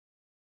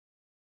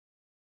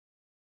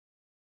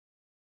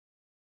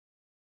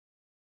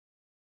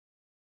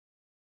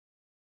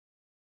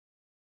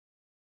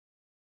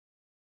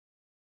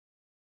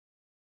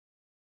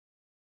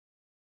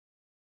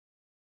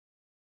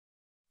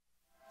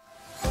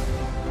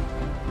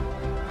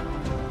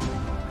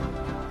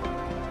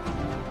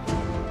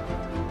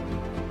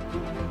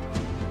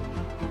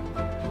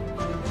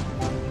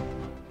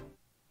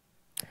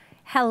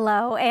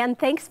Hello, and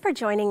thanks for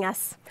joining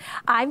us.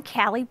 I'm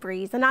Callie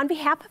Breeze, and on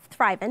behalf of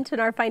Thrivent and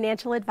our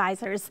financial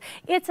advisors,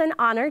 it's an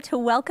honor to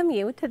welcome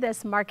you to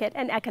this market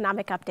and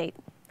economic update.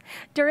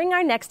 During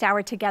our next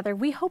hour together,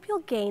 we hope you'll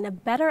gain a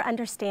better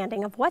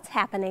understanding of what's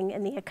happening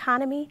in the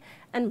economy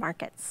and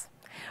markets.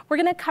 We're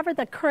going to cover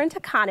the current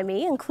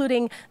economy,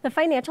 including the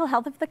financial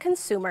health of the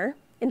consumer,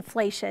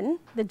 inflation,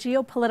 the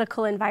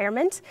geopolitical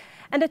environment,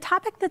 and a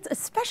topic that's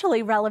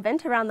especially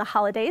relevant around the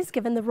holidays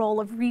given the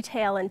role of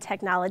retail and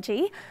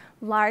technology,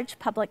 large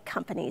public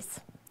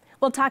companies.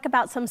 We'll talk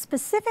about some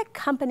specific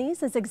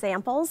companies as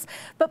examples,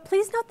 but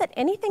please note that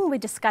anything we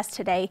discuss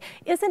today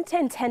isn't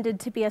intended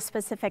to be a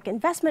specific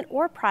investment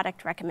or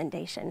product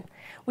recommendation.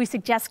 We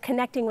suggest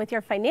connecting with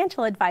your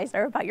financial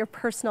advisor about your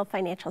personal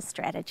financial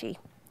strategy.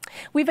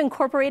 We've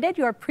incorporated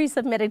your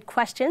pre-submitted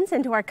questions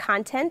into our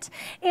content,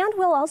 and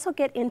we'll also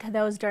get into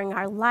those during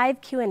our live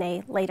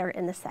Q&A later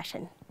in the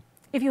session.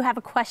 If you have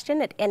a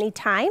question at any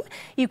time,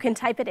 you can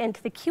type it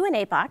into the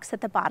Q&A box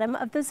at the bottom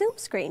of the Zoom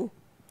screen.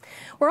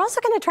 We're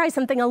also going to try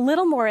something a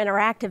little more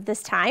interactive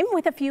this time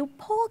with a few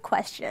poll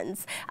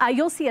questions.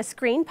 You'll see a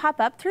screen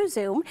pop up through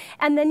Zoom,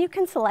 and then you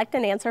can select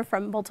an answer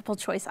from multiple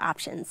choice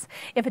options.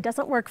 If it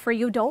doesn't work for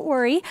you, don't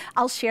worry.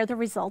 I'll share the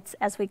results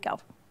as we go.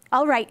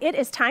 All right, it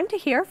is time to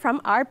hear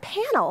from our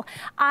panel.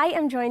 I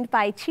am joined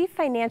by Chief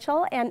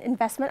Financial and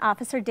Investment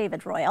Officer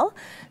David Royal,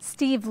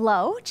 Steve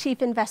Lowe,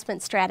 Chief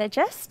Investment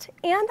Strategist,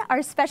 and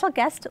our special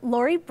guest,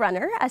 Lori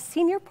Brunner, a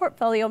Senior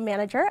Portfolio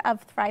Manager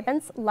of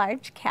Thrivent's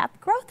Large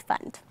Cap Growth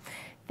Fund.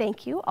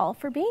 Thank you all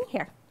for being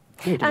here.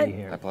 Good to be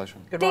here. My pleasure.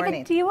 Good morning.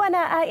 David, do you want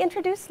to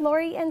introduce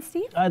Lori and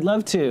Steve? I'd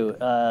love to.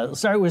 I'll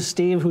start with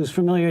Steve, who's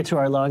familiar to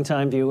our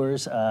longtime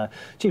viewers.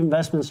 Chief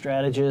Investment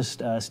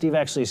Strategist. Steve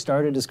actually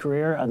started his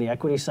career on the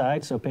equity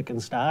side, so picking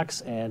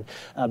stocks, and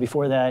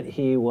before that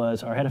he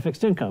was our head of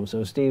fixed income,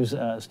 so Steve's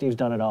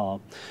done it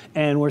all.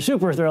 And we're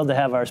super thrilled to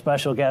have our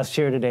special guest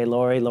here today,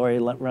 Lori. Lori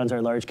runs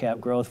our Large Cap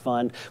Growth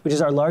Fund, which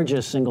is our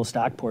largest single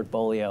stock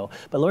portfolio.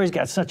 But Lori's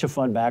got such a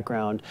fun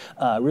background,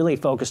 really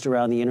focused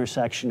around the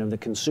intersection of the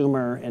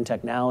consumer and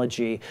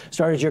technology.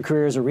 Started your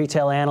career as a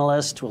retail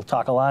analyst. We'll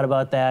talk a lot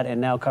about that, and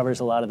now covers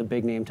a lot of the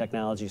big name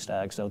technology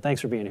stacks. So thanks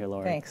for being here,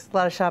 Lori. Thanks. A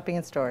lot of shopping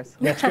in stores.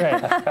 That's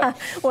great.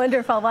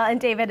 Wonderful. Well, and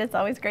David, it's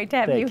always great to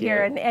have you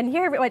here and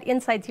hear what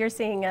insights you're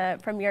seeing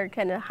from your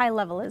kind of high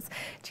level as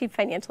Chief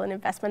Financial and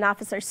Investment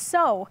Officer.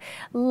 So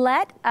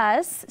let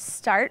us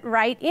start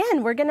right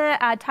in. We're going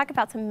to talk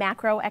about some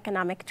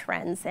macroeconomic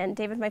trends. And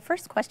David, my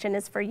first question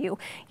is for you.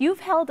 You've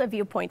held a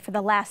viewpoint for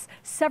the last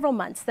several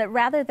months that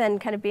rather than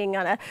kind of being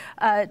on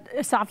a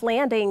soft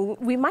landing,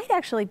 we might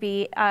actually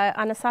be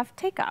on a soft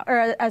takeoff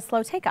or a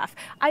slow takeoff.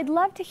 I'd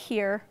love to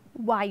hear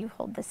why you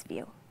hold this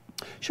view.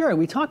 Sure,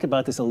 we talked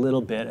about this a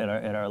little bit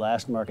at our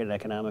last market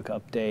economic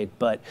update,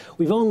 but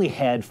we've only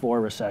had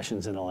 4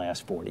 recessions in the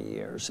last 40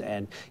 years.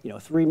 And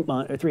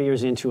 3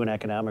 years into an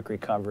economic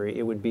recovery,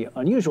 it would be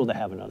unusual to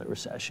have another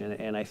recession.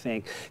 And I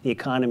think the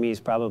economy's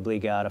probably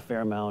got a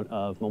fair amount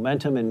of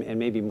momentum and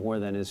maybe more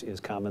than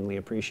is commonly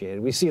appreciated.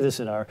 We see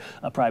this in our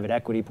private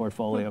equity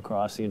portfolio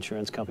across the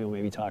insurance company. We'll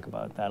maybe talk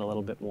about that a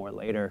little bit more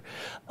later.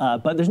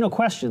 But there's no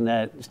question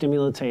that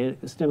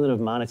stimulative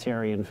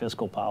monetary and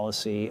fiscal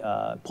policy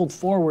pulled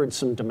forward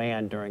some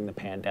demand during the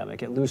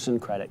pandemic. It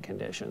loosened credit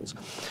conditions.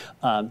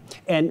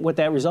 And what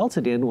that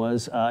resulted in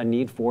was a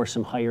need for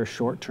some higher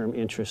short-term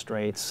interest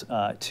rates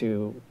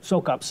to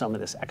soak up some of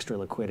this extra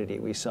liquidity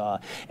we saw.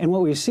 And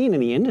what we've seen in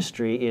the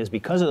industry is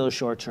because of those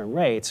short-term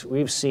rates,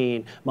 we've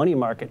seen money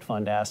market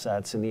fund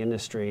assets in the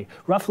industry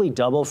roughly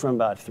double from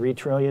about $3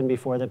 trillion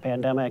before the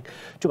pandemic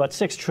to about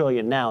 $6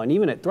 trillion now. And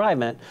even at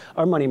Thrivent,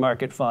 our money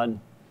market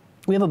fund,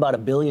 we have about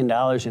 $1 billion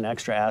in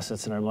extra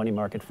assets in our money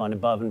market fund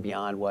above and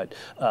beyond what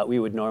we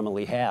would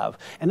normally have.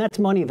 And that's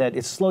money that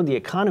it's slowed the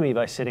economy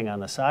by sitting on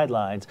the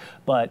sidelines,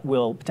 but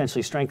will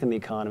potentially strengthen the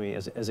economy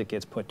as it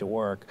gets put to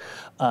work.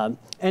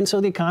 And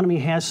so the economy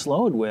has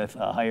slowed with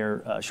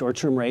higher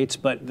short-term rates,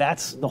 but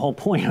that's the whole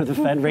point of the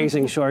Fed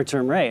raising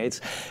short-term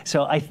rates.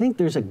 So I think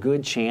there's a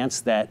good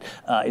chance that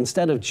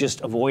instead of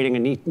just avoiding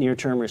a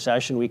near-term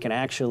recession, we can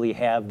actually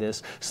have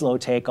this slow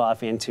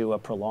takeoff into a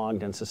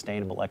prolonged and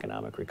sustainable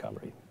economic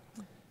recovery.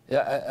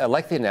 Yeah, I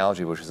like the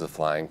analogy, which is a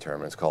flying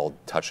term. It's called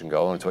touch and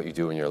go, and it's what you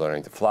do when you're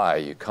learning to fly.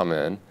 You come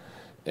in,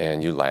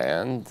 and you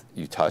land,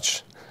 you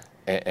touch,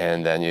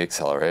 and then you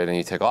accelerate, and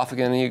you take off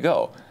again, and you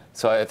go.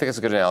 So I think it's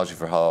a good analogy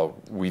for how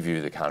we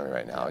view the economy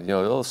right now.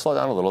 It'll slow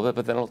down a little bit,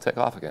 but then it'll take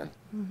off again.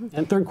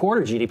 And third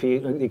quarter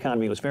GDP, the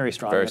economy was very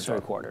strong in the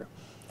third quarter.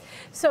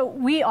 So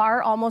we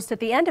are almost at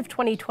the end of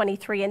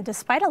 2023, and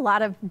despite a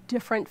lot of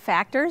different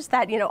factors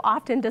that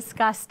often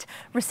discussed,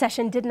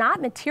 recession did not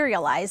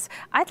materialize.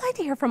 I'd like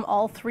to hear from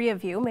all 3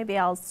 of you. Maybe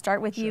I'll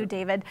start with you,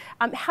 David.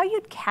 How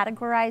you'd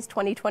categorize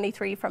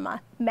 2023 from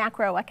a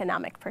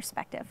macroeconomic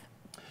perspective?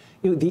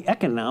 The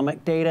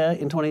economic data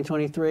in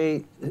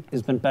 2023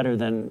 has been better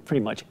than pretty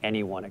much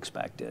anyone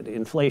expected.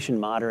 Inflation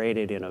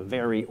moderated in a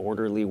very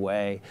orderly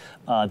way.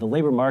 The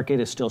labor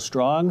market is still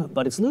strong,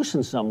 but it's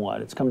loosened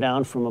somewhat. It's come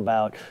down from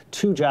about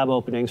 2 job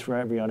openings for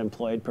every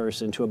unemployed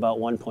person to about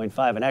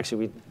 1.5. And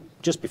actually,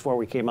 just before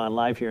we came on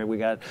live here, we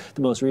got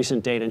the most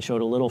recent data and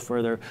showed a little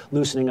further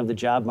loosening of the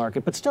job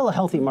market, but still a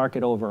healthy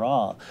market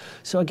overall.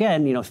 So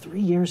again, 3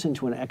 years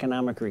into an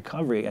economic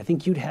recovery, I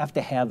think you'd have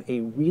to have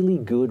a really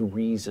good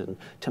reason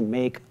to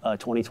make a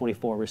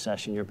 2024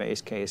 recession your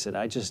base case, and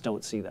I just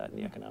don't see that in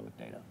the economic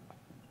data.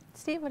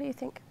 Steve, what do you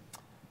think?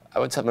 I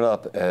would sum it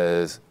up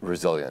as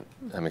resilient.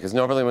 Because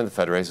normally when the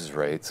Fed raises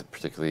rates,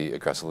 particularly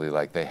aggressively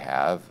like they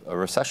have, a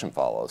recession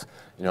follows.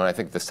 And I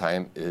think this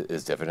time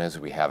is different as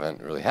we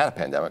haven't really had a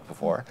pandemic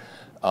before.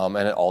 And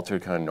it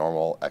altered kind of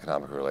normal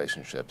economic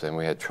relationships. And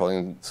we had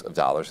trillions of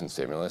dollars in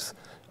stimulus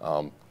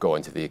go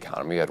into the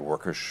economy. We had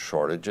worker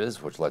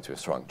shortages, which led to a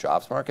strong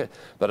jobs market.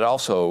 But it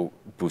also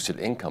boosted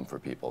income for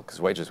people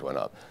because wages went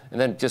up. And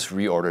then just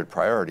reordered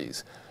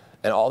priorities.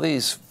 And all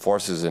these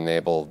forces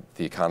enabled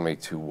the economy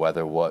to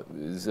weather what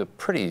is a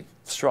pretty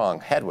strong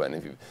headwind.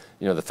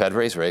 If the Fed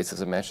raised rates,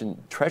 as I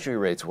mentioned, Treasury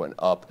rates went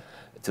up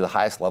to the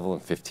highest level in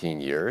 15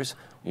 years.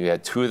 You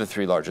had 2 of the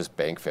 3 largest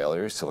bank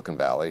failures, Silicon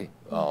Valley,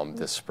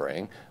 this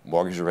spring.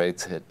 Mortgage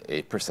rates hit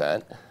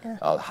 8%,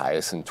 the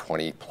highest in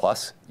 20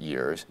 plus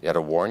years. You had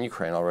a war in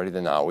Ukraine already,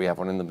 then now we have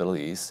one in the Middle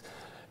East.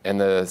 And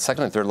the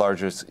second and third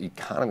largest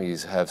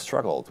economies have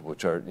struggled,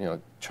 which are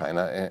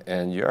China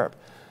and Europe.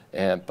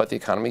 But the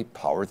economy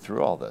powered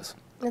through all this.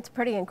 It's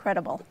pretty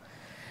incredible.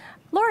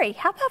 Lori,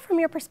 how about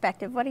from your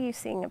perspective, what are you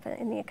seeing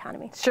in the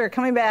economy? Sure,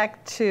 coming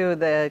back to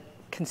the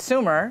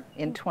consumer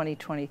in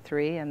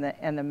 2023 and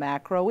the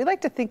macro, we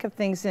like to think of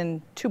things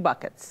in 2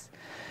 buckets.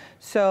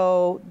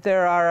 So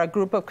there are a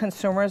group of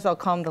consumers, I'll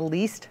call them the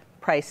least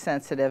price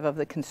sensitive of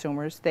the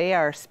consumers. They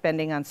are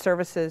spending on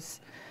services,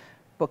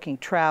 booking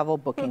travel,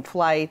 booking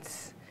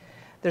flights.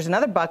 There's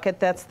another bucket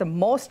that's the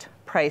most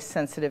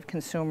price-sensitive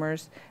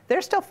consumers.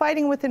 They're still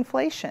fighting with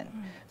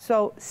inflation.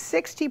 So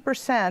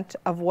 60%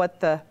 of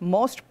what the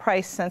most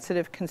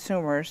price-sensitive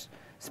consumers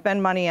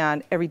spend money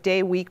on every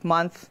day, week,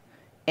 month,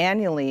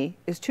 annually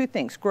is 2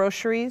 things,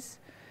 groceries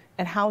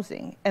and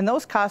housing. And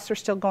those costs are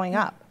still going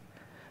up.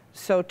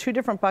 So 2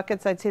 different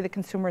buckets, I'd say the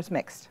consumer is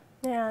mixed.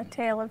 Yeah,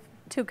 tale of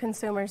 2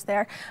 consumers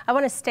there. I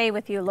want to stay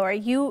with you, Lori.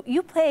 You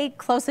pay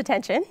close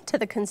attention to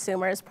the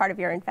consumer as part of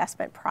your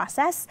investment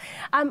process.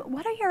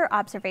 What are your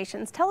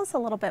observations? Tell us a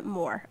little bit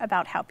more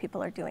about how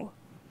people are doing.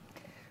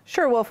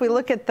 Sure. Well, if we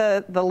look at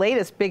the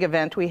latest big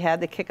event we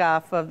had, the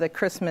kickoff of the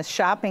Christmas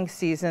shopping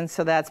season,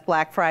 so that's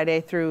Black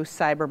Friday through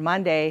Cyber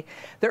Monday,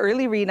 the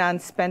early read on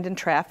spend and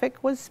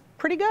traffic was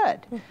pretty good.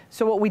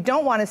 So what we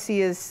don't want to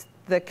see is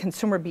the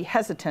consumer be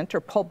hesitant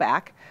or pull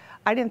back.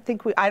 I don't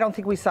think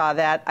we saw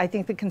that. I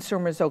think the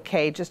consumer is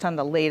okay just on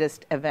the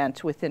latest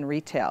event within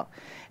retail.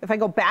 If I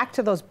go back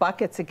to those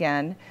buckets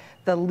again,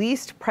 the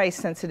least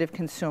price-sensitive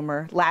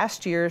consumer,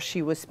 last year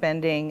she was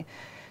spending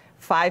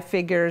 5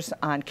 figures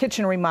on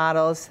kitchen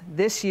remodels.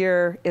 This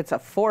year it's a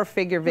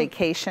 4-figure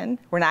vacation.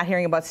 We're not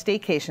hearing about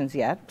staycations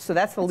yet, so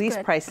that's the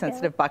least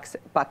price-sensitive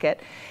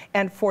bucket.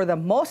 And for the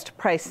most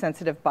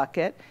price-sensitive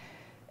bucket,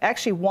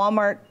 actually,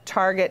 Walmart,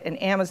 Target,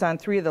 and Amazon,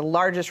 3 of the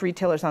largest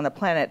retailers on the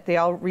planet, they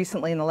all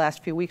recently in the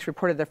last few weeks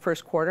reported their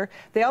first quarter.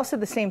 They all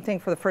said the same thing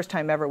for the first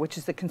time ever, which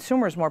is the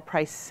consumer is more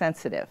price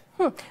sensitive.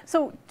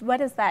 So what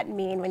does that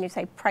mean when you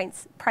say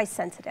price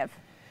sensitive?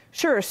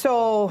 Sure.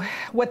 So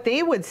what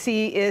they would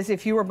see is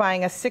if you were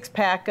buying a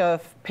 6-pack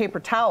of paper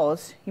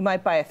towels, you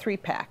might buy a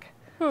 3-pack.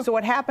 So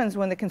what happens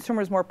when the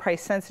consumer is more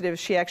price sensitive,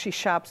 she actually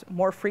shops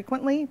more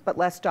frequently, but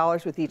less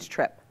dollars with each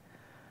trip.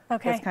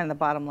 Okay. That's kind of the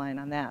bottom line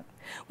on that.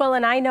 Well,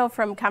 and I know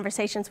from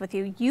conversations with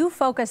you, you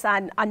focus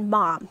on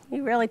mom.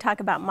 You really talk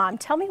about mom.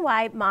 Tell me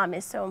why mom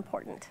is so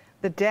important.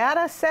 The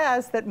data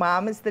says that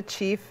mom is the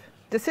chief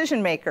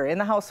decision maker in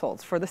the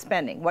households for the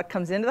spending. What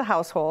comes into the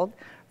household,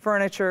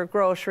 furniture,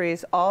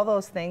 groceries, all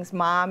those things,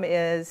 mom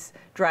is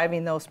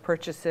driving those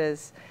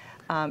purchases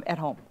at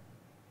home.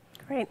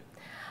 Great.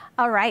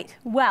 All right.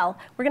 Well,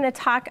 we're going to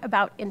talk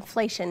about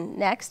inflation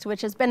next,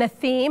 which has been a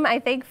theme, I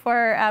think,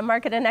 for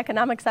Market and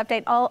Economics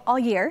Update all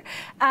year.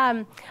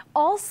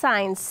 All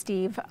signs,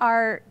 Steve,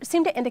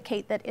 seem to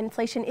indicate that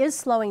inflation is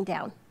slowing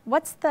down.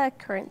 What's the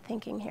current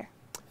thinking here?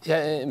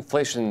 Yeah,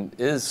 inflation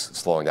is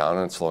slowing down,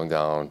 and it's slowing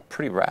down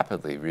pretty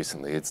rapidly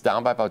recently. It's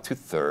down by about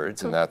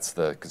 2/3, and that's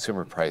the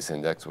Consumer Price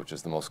Index, which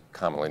is the most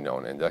commonly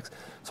known index.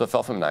 So it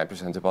fell from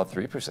 9% to about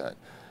 3%.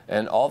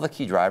 And all the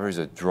key drivers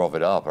that drove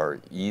it up are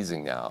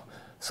easing now.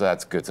 So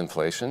that's goods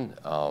inflation.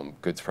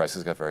 Goods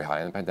prices got very high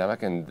in the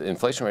pandemic, and the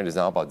inflation rate is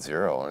now about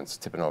 0, and it's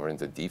tipping over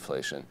into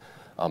deflation.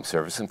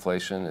 Service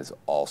inflation is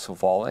also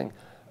falling.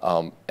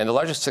 And the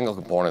largest single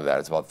component of that,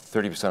 it's about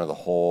 30% of the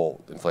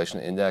whole inflation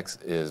index,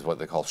 is what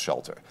they call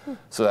shelter.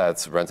 So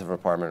that's rent of an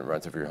apartment,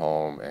 rent of your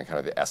home, and kind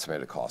of the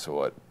estimated cost of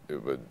what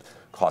it would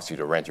cost you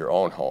to rent your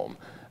own home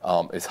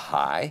is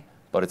high,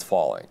 but it's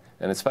falling.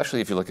 And especially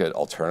if you look at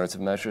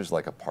alternative measures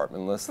like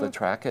apartment lists that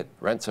track it,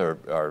 rents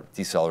are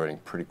decelerating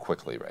pretty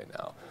quickly right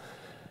now.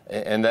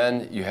 And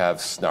then you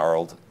have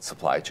snarled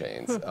supply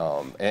chains,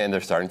 and they're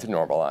starting to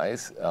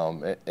normalize.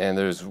 And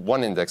there's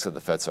one index that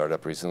the Fed started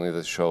up recently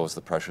that shows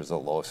the pressure is the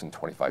lowest in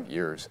 25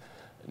 years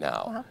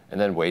now.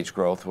 And then wage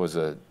growth was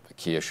a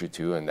key issue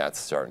too, and that's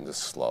starting to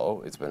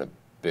slow. It's been a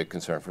big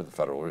concern for the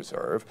Federal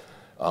Reserve.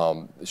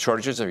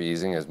 Shortages are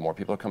easing as more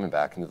people are coming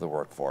back into the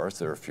workforce.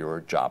 There are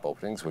fewer job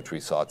openings, which we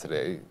saw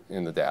today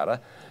in the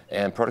data,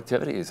 and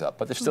productivity is up.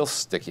 But there's still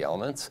sticky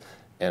elements,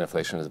 and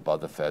inflation is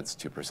above the Fed's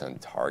 2%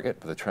 target.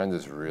 But the trend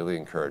is really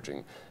encouraging.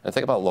 And the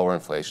thing about lower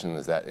inflation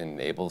is that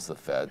enables the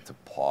Fed to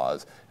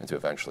pause and to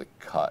eventually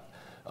cut.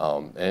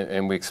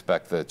 And we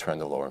expect the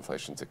trend of lower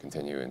inflation to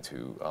continue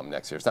into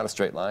next year. It's not a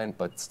straight line,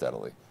 but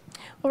steadily.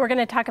 Well, we're going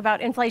to talk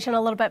about inflation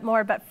a little bit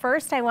more, but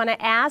first I want to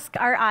ask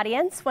our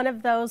audience one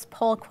of those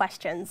poll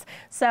questions.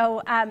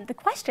 So the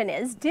question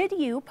is, did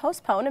you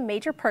postpone a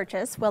major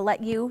purchase? We'll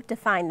let you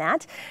define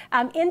that.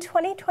 In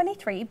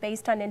 2023,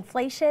 based on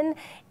inflation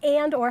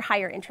and or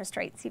higher interest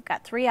rates. You've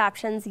got three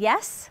options: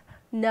 yes,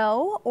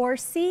 no, or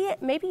C,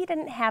 maybe you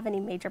didn't have any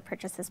major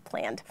purchases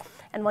planned.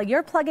 And while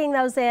you're plugging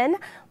those in,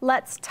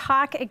 let's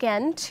talk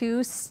again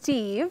to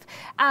Steve.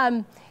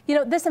 You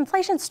know, this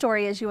inflation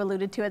story, as you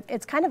alluded to,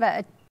 it's kind of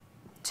a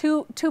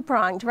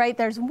two-pronged, right?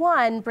 There's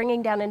one,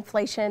 bringing down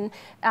inflation,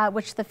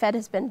 which the Fed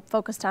has been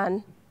focused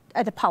on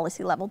at a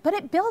policy level, but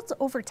it builds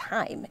over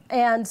time.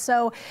 And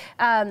so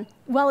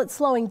while it's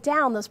slowing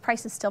down, those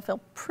prices still feel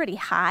pretty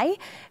high.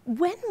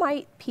 When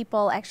might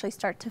people actually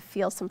start to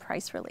feel some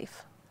price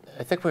relief?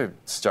 I think we're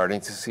starting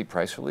to see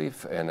price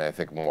relief, and I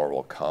think more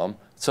will come.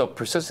 So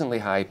persistently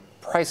high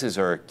prices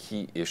are a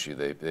key issue.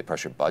 They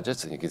pressure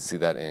budgets, and you can see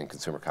that in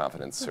consumer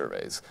confidence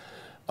surveys.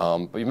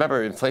 But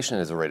remember, inflation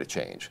is a rate of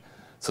change.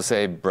 So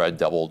say bread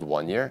doubled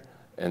 1 year,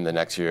 and the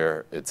next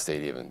year it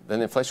stayed even. Then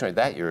the inflation rate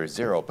that year is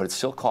zero, but it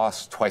still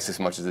costs twice as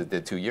much as it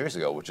did 2 years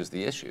ago, which is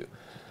the issue.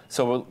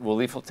 So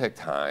relief will take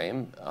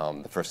time.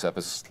 The first step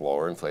is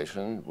slower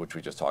inflation, which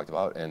we just talked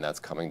about, and that's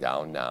coming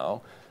down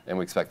now. And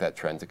we expect that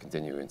trend to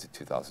continue into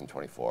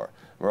 2024.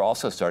 We're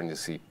also starting to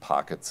see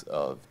pockets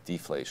of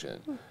deflation,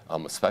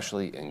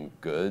 especially in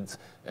goods,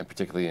 and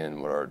particularly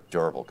in what are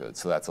durable goods.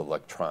 So that's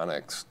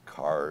electronics,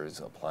 cars,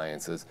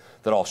 appliances,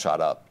 that all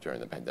shot up during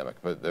the pandemic,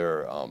 but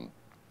they're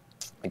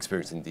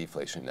experiencing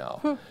deflation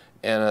now.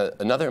 And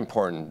another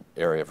important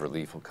area of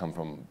relief will come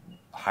from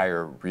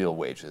higher real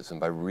wages. And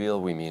by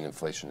real, we mean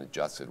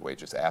inflation-adjusted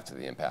wages after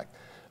the impact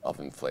of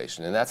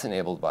inflation. And that's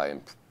enabled by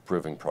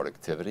improving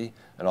productivity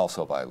and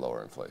also by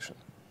lower inflation.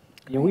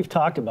 You know, we've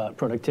talked about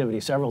productivity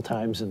several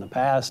times in the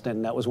past,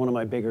 and that was one of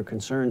my bigger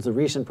concerns. The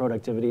recent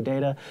productivity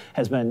data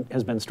has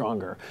been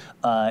stronger.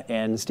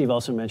 And Steve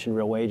also mentioned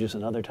real wages,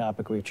 another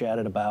topic we've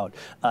chatted about.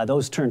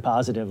 Those turned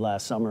positive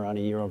last summer on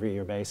a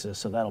year-over-year basis,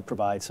 so that'll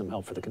provide some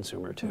help for the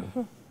consumer too.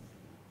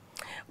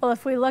 Well,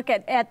 if we look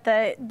at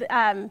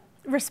the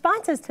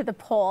responses to the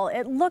poll,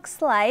 it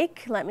looks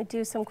like, let me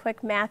do some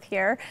quick math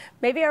here,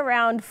 maybe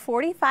around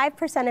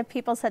 45% of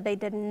people said they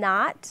did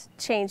not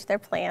change their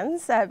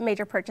plans,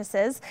 major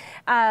purchases.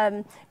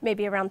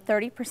 Maybe around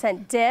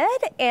 30% did,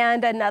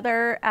 and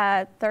another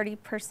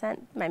 30%,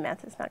 my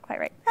math is not quite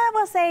right,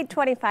 we'll say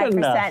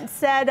 25%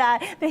 said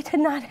they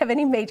did not have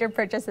any major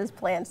purchases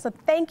planned. So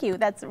thank you,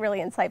 that's really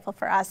insightful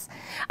for us.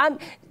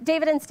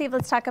 David and Steve,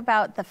 let's talk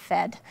about the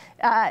Fed.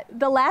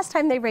 The last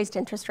time they raised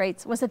interest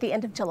rates was at the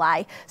end of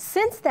July.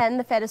 Since then,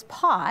 the Fed has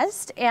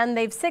paused, and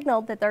they've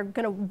signaled that they're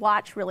going to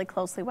watch really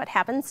closely what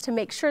happens to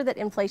make sure that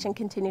inflation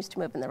continues to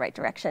move in the right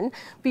direction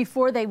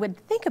before they would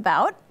think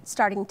about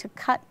starting to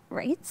cut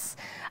rates.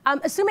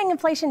 Assuming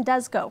inflation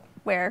does go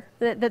where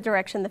the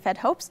direction the Fed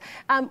hopes,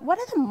 what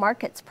are the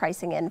markets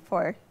pricing in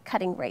for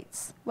cutting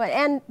rates?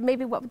 And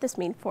maybe what would this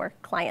mean for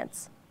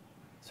clients?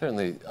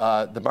 Certainly.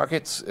 The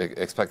markets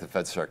expect the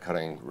Fed to start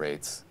cutting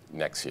rates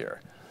next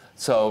year.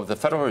 So the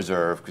Federal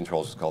Reserve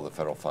controls what's called the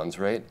federal funds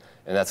rate,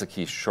 and that's a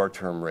key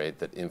short-term rate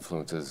that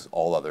influences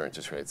all other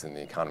interest rates in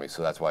the economy,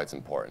 so that's why it's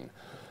important.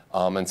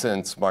 And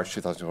since March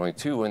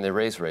 2022, when they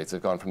raised rates,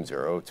 they've gone from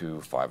 0 to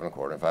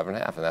 5.25 and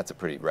 5.5, and that's a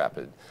pretty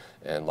rapid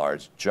and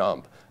large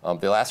jump.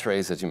 They last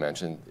raised, as you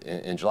mentioned,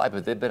 in July,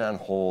 but they've been on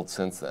hold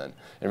since then.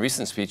 And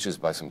recent speeches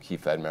by some key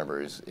Fed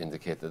members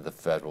indicate that the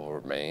Fed will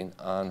remain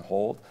on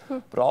hold,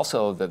 but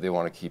also that they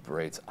want to keep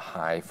rates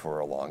high for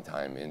a long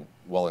time,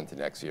 well into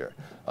next year.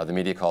 The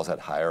media calls that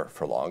higher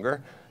for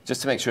longer,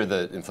 just to make sure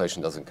that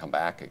inflation doesn't come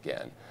back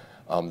again.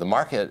 The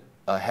market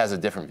has a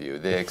different view.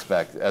 They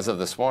expect, as of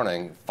this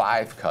morning,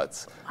 5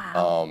 cuts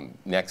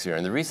next year.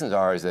 And the reasons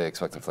is they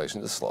expect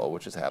inflation to slow,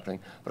 which is happening,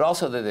 but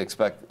also that they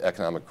expect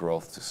economic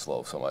growth to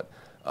slow somewhat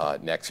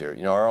next year.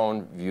 You know, our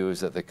own view is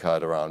that they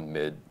cut around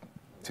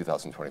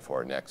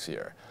mid-2024 next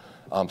year.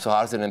 So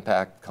how does it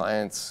impact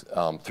clients?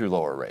 Through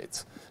lower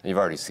rates. And you've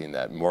already seen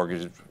that.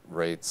 Mortgage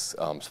rates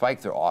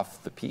spike. They're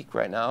off the peak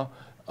right now.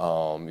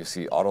 You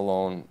see auto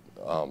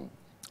loan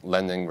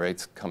lending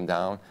rates come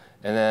down.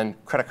 And then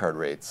credit card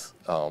rates,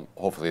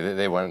 hopefully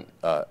they went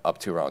up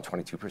to around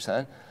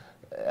 22%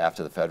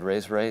 after the Fed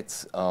raised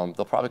rates.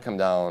 They'll probably come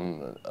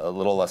down a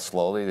little less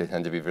slowly. They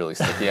tend to be really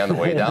sticky on the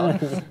way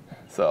down.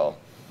 So,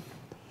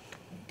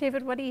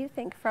 David, what do you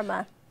think from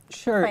a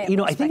Sure. You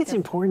know, I think it's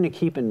important to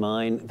keep in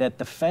mind that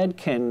the Fed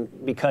can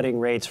be cutting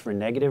rates for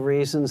negative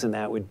reasons, and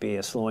that would be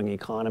a slowing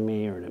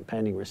economy or an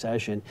impending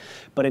recession.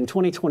 But in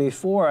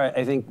 2024,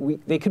 I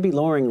think they could be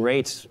lowering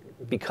rates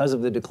because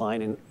of the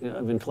decline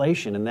of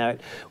inflation, and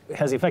that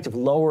has the effect of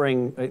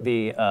lowering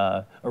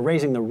or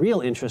raising the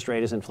real interest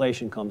rate as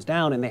inflation comes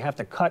down, and they have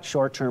to cut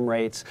short-term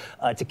rates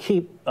to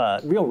keep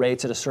real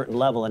rates at a certain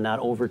level and not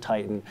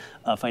over-tighten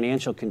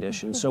financial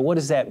conditions. So what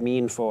does that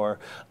mean for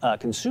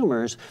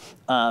consumers?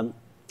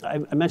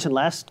 I mentioned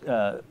last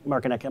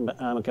market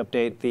economic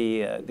update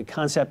the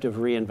concept of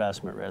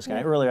reinvestment risk.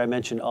 And earlier I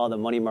mentioned all the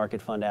money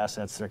market fund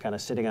assets that are kind of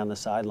sitting on the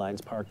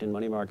sidelines, parked in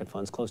money market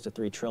funds, close to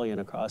 $3 trillion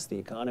across the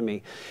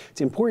economy.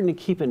 It's important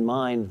to keep in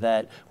mind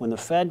that when the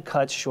Fed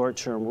cuts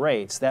short-term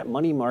rates, that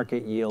money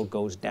market yield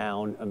goes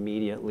down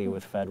immediately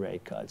with Fed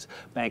rate cuts.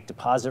 Bank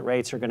deposit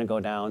rates are going to go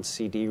down,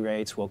 CD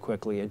rates will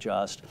quickly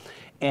adjust.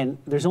 And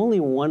there's only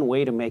one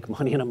way to make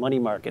money in a money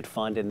market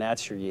fund, and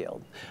that's your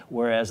yield.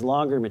 Whereas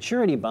longer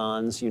maturity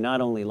bonds, you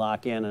not only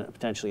lock in a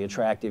potentially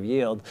attractive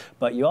yield,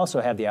 but you also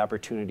have the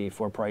opportunity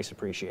for price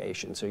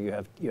appreciation. So you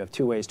have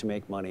two ways to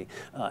make money,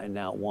 and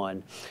not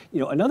one.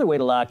 Another way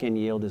to lock in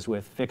yield is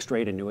with fixed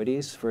rate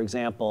annuities. For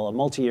example, a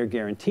multi-year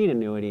guaranteed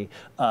annuity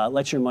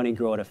lets your money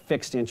grow at a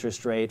fixed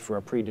interest rate for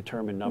a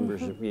predetermined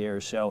numbers of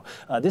years. So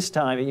this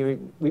time,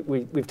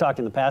 we've talked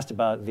in the past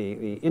about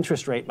the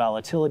interest rate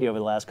volatility over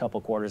the last couple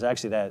quarters.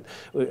 Actually, that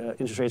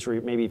interest rates were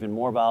maybe even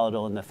more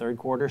volatile in the third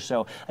quarter.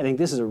 So I think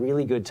this is a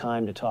really good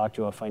time to talk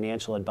to a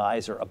financial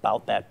advisor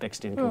about that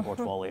fixed income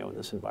portfolio in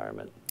this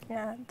environment.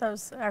 Yeah,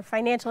 our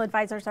financial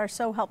advisors are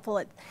so helpful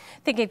at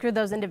thinking through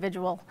those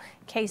individual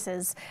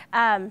cases.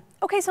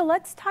 Okay, so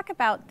let's talk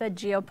about the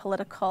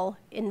geopolitical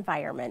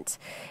environment.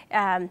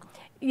 I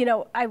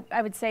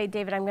would say,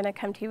 David, I'm going to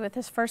come to you with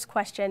this first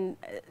question.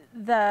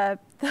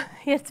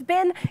 It's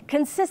been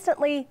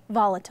consistently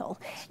volatile,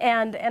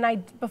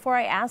 and before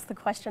I ask the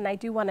question, I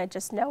do want to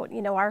just note,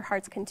 our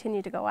hearts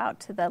continue to go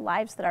out to the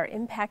lives that are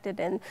impacted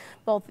in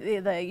both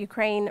the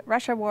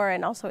Ukraine-Russia war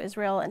and also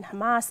Israel and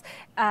Hamas.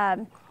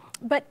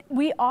 But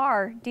we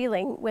are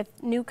dealing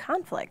with new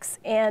conflicts,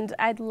 and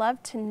I'd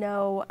love to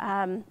know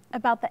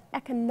about the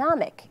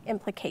economic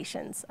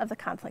implications of the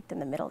conflict in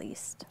the Middle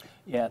East.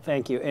 Yeah,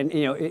 thank you. And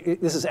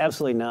this is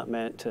absolutely not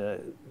meant to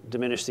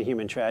diminish the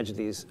human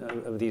tragedies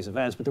of these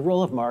events, but the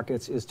role of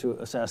markets is to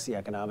assess the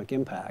economic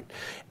impact.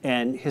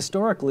 And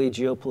historically,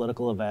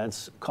 geopolitical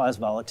events cause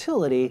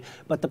volatility,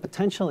 but the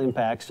potential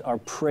impacts are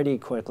pretty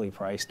quickly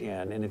priced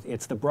in. And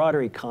it's the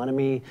broader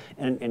economy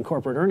and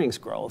corporate earnings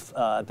growth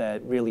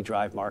that really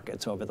drive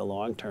markets over the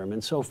long term.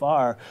 And so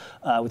far,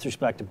 with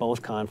respect to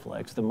both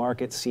conflicts, the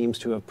market seems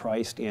to have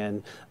priced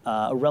in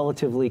a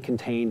relatively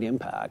contained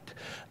impact.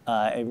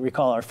 I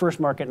recall our first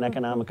market and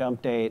economic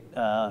update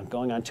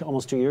going on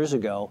almost 2 years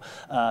ago.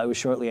 It was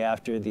shortly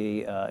after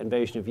the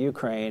invasion of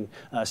Ukraine.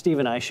 Steve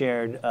and I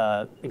shared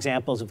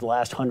examples of the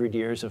last 100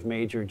 years of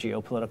major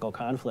geopolitical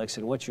conflicts,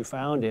 and what you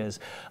found is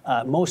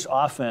most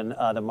often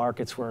the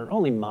markets were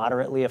only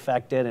moderately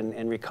affected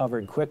and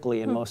recovered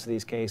quickly in most of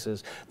these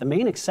cases. The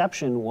main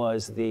exception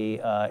was the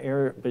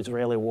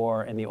Arab-Israeli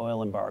war and the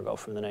oil embargo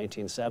from the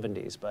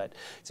 1970s. But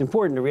it's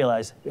important to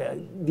realize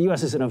the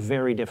U.S. is in a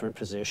very different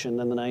position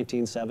than the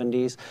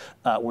 1970s.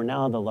 We're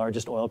now the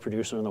largest oil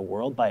producer in the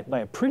world by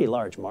a pretty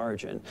large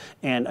margin,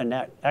 and a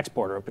net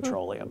exporter of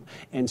petroleum.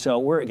 And so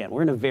we're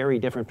in a very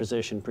different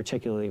position,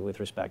 particularly with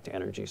respect to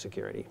energy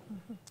security.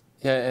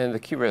 Yeah, and the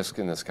key risk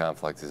in this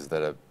conflict is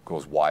that it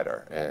goes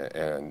wider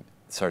and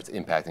starts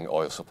impacting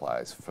oil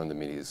supplies from the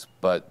Middle East.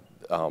 But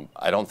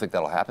I don't think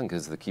that'll happen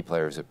because the key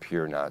players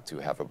appear not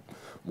to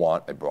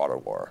want a broader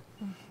war.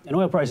 And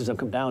oil prices have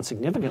come down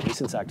significantly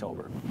since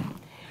October.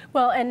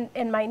 Well,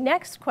 and my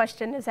next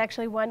question is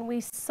actually one we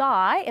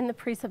saw in the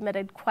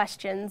pre-submitted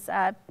questions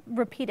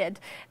repeated.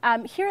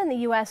 Here in the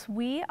U.S.,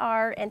 we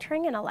are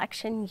entering an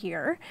election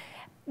year.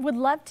 Would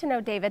love to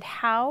know, David,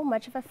 how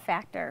much of a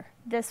factor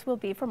this will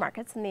be for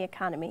markets and the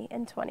economy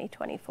in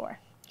 2024.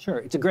 Sure,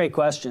 it's a great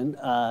question.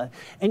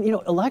 And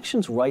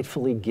elections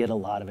rightfully get a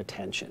lot of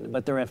attention,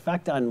 but their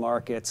effect on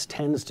markets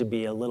tends to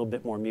be a little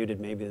bit more muted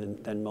maybe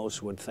than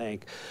most would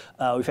think.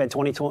 We've had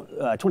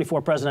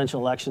 24 presidential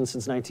elections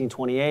since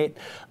 1928.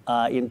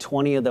 In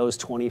 20 of those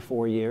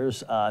 24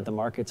 years, the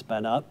market's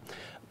been up.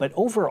 But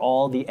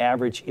overall, the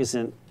average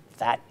isn't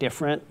that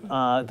different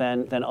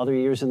than other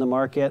years in the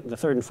market. The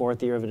third and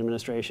fourth year of an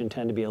administration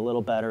tend to be a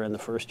little better, and the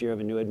first year of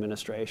a new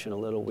administration a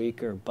little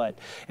weaker. But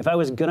if I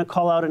was going to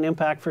call out an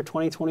impact for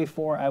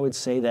 2024, I would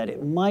say that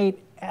it might,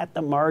 at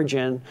the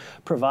margin,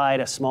 provide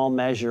a small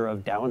measure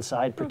of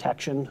downside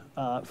protection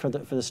for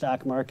the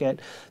stock market.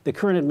 The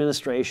current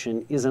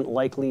administration isn't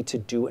likely to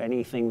do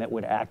anything that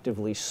would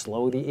actively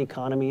slow the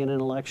economy in an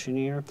election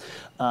year,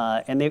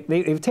 and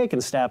they've taken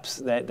steps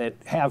that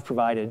have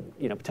provided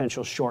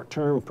potential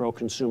short-term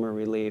pro-consumer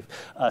relief,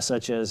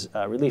 such as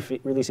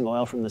releasing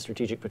oil from the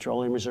Strategic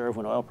Petroleum Reserve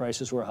when oil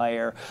prices were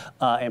higher,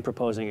 and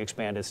proposing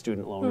expanded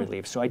student loan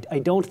relief. So I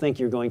don't think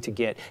you're going to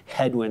get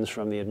headwinds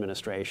from the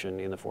administration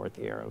in the fourth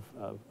year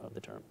of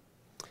the term.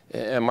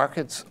 And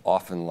markets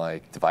often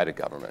like divided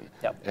government.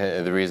 Yep.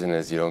 And the reason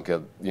is you don't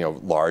get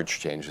large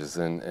changes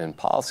in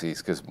policies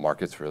because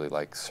markets really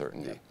like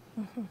certainty.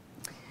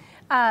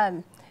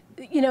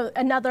 You know,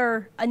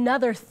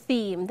 another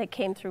theme that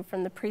came through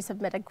from the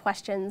pre-submitted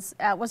questions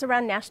was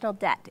around national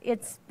debt.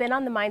 It's been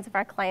on the minds of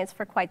our clients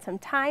for quite some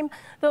time,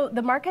 though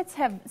the markets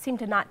have seemed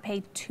to not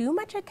pay too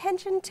much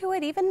attention to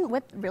it, even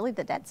with really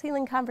the debt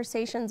ceiling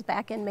conversations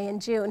back in May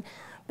and June.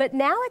 But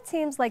now it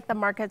seems like the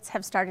markets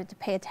have started to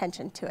pay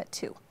attention to it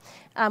too.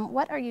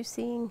 What are you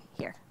seeing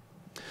here?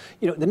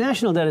 You know, the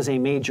national debt is a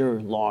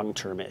major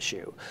long-term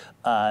issue.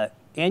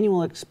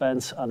 Annual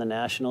expense on the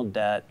national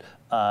debt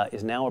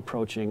is now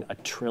approaching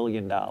 $1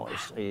 trillion a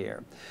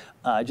year.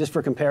 Just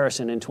for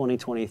comparison, in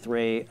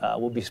 2023,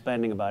 we'll be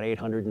spending about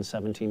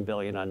 $817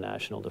 billion on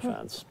national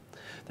defense.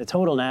 The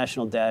total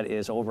national debt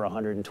is over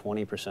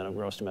 120% of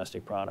gross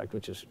domestic product,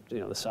 which is, you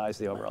know, the size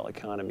of the overall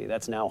economy.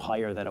 That's now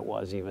higher than it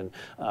was even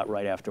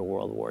right after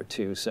World War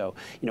II. So,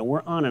 you know,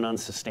 we're on an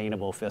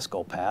unsustainable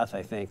fiscal path.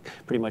 I think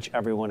pretty much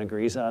everyone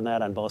agrees on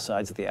that on both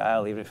sides of the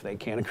aisle, even if they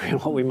can't agree on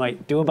what we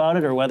might do about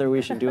it or whether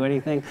we should do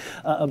anything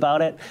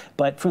about it.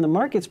 But from the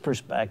market's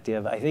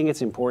perspective, I think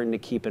it's important to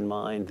keep in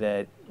mind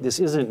that this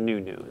isn't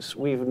new news.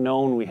 We've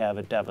known we have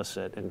a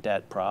deficit and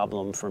debt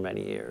problem for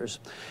many years.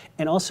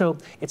 And also,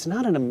 it's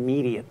not an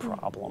immediate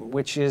problem,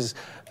 which is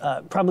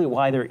probably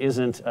why there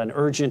isn't an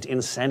urgent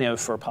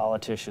incentive for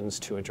politicians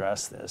to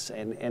address this.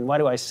 And why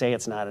do I say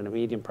it's not an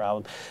immediate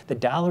problem? The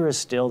dollar is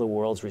still the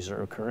world's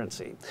reserve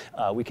currency.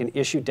 We can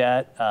issue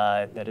debt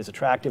that is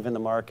attractive in the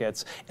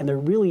markets, and there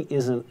really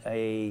isn't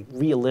a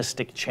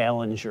realistic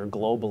challenger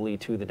globally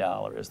to the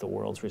dollar as the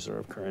world's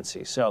reserve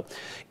currency. So,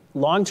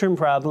 long-term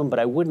problem, but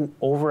I wouldn't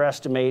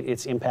overestimate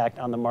its impact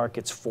on the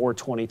markets for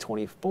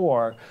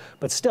 2024.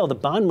 But still, the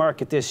bond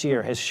market this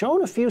year has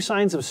shown a few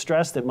signs of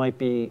stress that might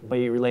be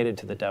related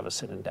to the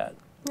deficit and debt.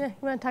 Yeah, you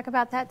want to talk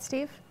about that,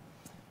 Steve?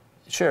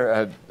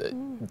 Sure.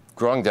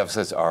 Growing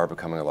deficits are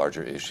becoming a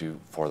larger issue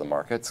for the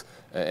markets.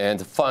 And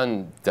to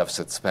fund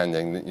deficit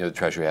spending, you know, the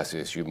Treasury has to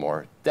issue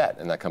more debt,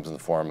 and that comes in the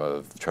form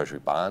of Treasury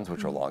bonds,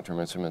 which are long-term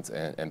instruments,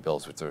 and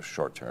bills, which are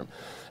short-term.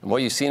 And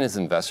what you've seen is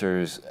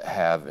investors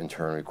have, in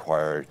turn,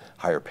 required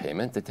higher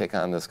payment to take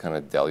on this kind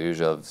of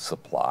deluge of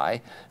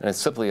supply. And it's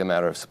simply a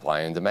matter of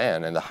supply and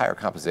demand. And the higher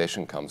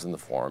compensation comes in the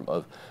form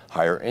of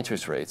higher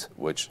interest rates,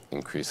 which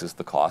increases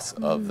the cost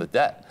of the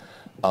debt.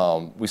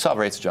 We saw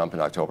rates jump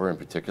in October in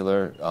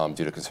particular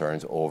due to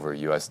concerns over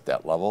U.S.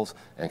 debt levels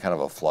and kind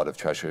of a flood of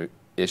Treasury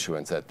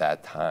issuance at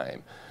that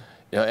time.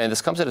 You know, and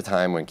this comes at a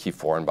time when key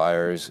foreign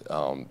buyers,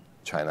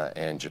 China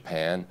and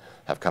Japan,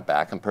 have cut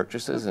back on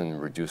purchases and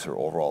reduced their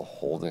overall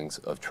holdings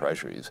of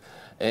Treasuries.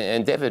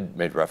 And David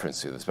made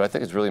reference to this, but I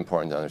think it's really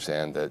important to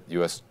understand that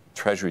U.S.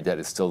 Treasury debt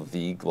is still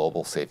the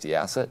global safety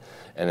asset,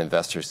 and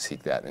investors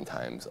seek that in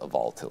times of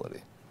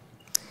volatility.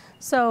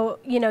 So,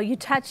 you know, you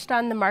touched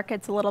on the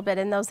markets a little bit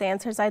in those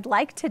answers. I'd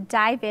like to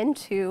dive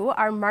into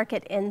our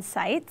market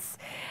insights.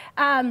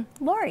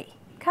 Lori,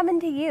 coming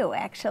to you,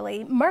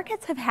 actually.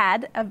 Markets have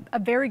had a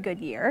very good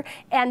year,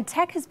 and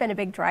tech has been a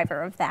big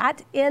driver of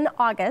that. In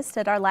August,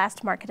 at our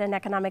last Market and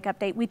Economic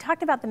Update, we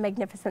talked about the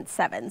Magnificent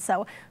Seven.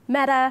 So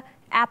Meta,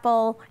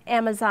 Apple,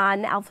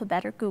 Amazon,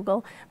 Alphabet or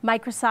Google,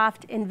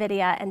 Microsoft,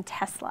 NVIDIA, and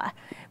Tesla.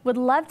 Would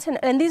love to know,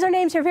 and these are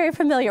names you're very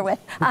familiar with,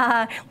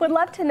 would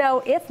love to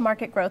know if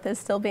market growth is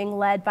still being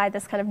led by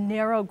this kind of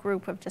narrow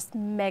group of just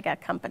mega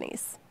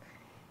companies.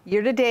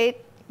 Year to date,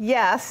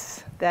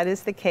 yes, that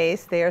is the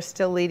case. They are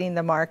still leading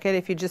the market.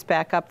 If you just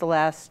back up the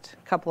last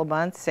couple of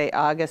months, say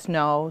August,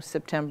 no,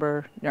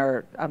 September,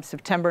 no,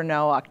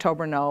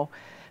 October, no.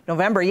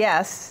 November,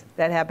 yes,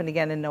 that happened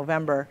again in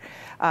November.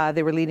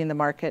 They were leading the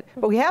market.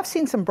 But we have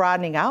seen some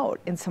broadening out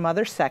in some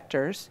other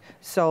sectors.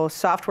 So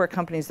software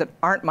companies that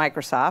aren't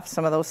Microsoft,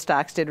 some of those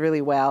stocks did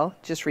really well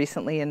just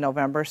recently in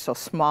November, so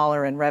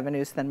smaller in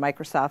revenues than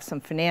Microsoft,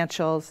 some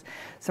financials,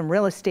 some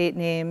real estate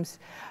names.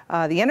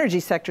 The energy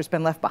sector's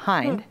been left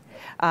behind.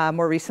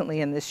 More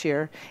recently in this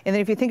year. And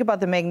then if you think about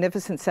the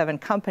Magnificent Seven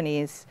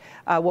companies,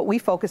 what we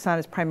focus on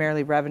is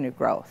primarily revenue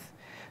growth.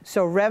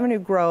 So revenue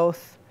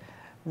growth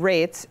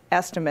rates,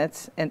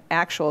 estimates, and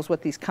actuals,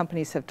 what these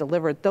companies have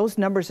delivered, those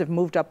numbers have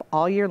moved up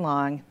all year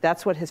long.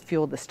 That's what has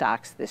fueled the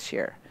stocks this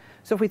year.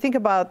 So if we think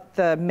about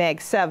the Mag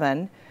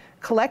 7,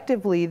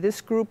 collectively, this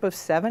group of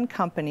 7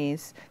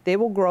 companies, they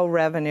will grow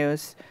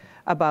revenues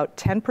about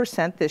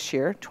 10% this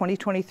year.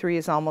 2023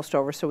 is almost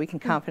over, so we can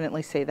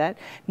confidently say that.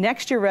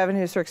 Next year,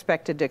 revenues are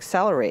expected to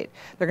accelerate.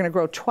 They're going to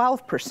grow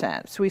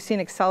 12%. So we've seen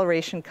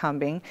acceleration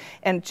coming.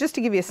 And just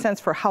to give you a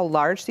sense for how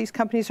large these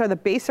companies are, the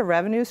base of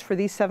revenues for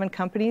these 7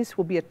 companies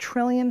will be $1.7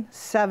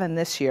 trillion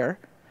this year.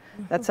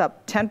 That's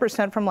up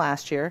 10% from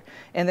last year,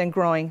 and then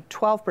growing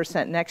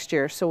 12% next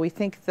year. So we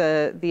think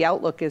the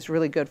outlook is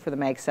really good for the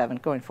Mag 7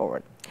 going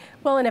forward.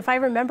 Well, and if I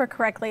remember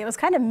correctly, it was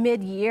kind of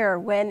mid-year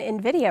when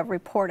NVIDIA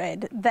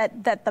reported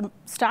that the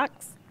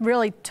stocks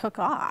really took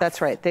off.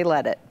 That's right. They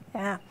led it.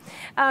 Yeah.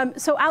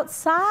 So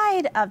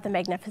outside of the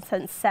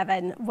Magnificent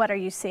Seven, what are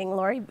you seeing,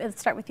 Lori? Let's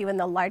start with you in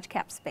the large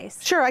cap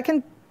space. Sure. I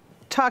can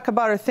talk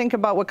about or think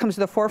about what comes to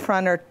the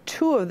forefront are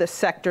two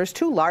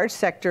large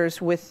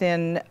sectors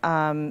within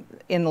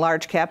in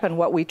large cap and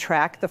what we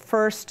track. The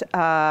first,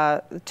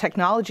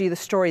 technology, the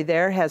story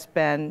there has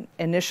been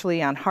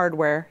initially on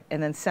hardware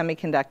and then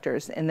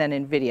semiconductors and then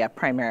NVIDIA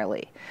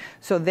primarily.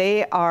 So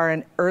they are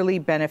an early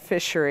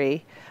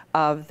beneficiary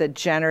of the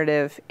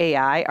generative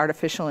AI,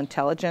 artificial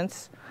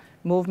intelligence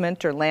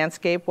movement or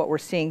landscape. What we're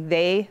seeing,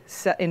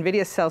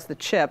 NVIDIA sells the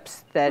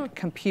chips that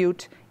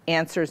compute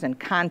answers and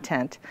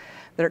content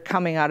that are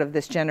coming out of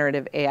this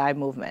generative AI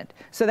movement.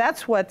 So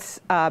that's what's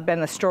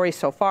been the story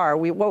so far.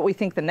 What we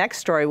think the next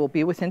story will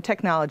be within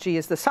technology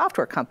is the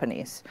software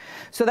companies.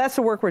 So that's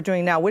the work we're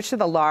doing now. Which of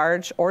the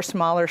large or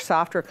smaller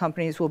software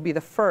companies will be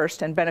the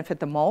first and benefit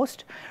the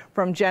most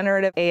from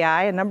generative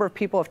AI? A number of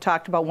people have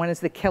talked about when is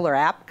the killer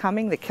app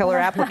coming, the killer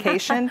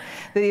application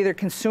that either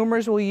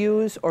consumers will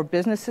use or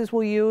businesses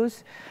will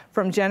use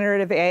from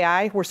generative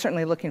AI. We're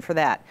certainly looking for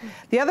that.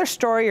 The other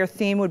story or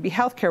theme would be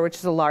healthcare, which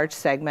is a large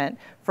segment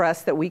for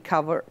us that we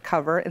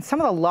cover. And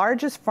some of the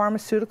largest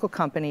pharmaceutical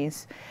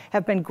companies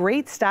have been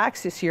great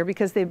stocks this year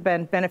because they've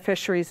been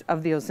beneficiaries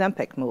of the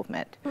Ozempic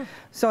movement.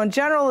 So in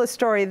general, the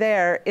story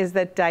there is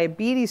that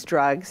diabetes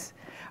drugs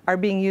are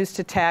being used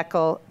to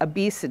tackle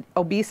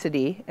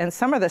obesity, and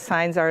some of the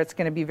signs are it's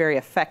going to be very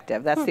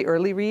effective. That's the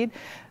early read.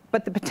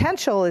 But the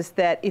potential is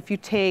that if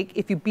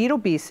you beat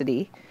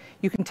obesity,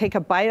 you can take a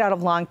bite out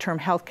of long-term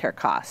healthcare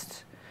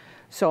costs.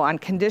 So on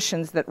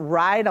conditions that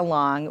ride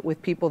along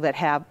with people that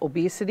have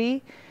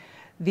obesity,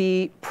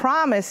 the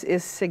promise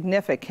is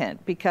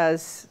significant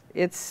because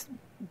it's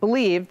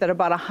believed that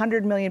about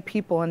 100 million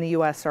people in the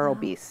US are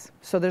obese.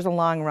 So there's a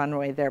long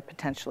runway there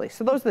potentially.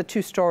 So those are the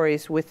two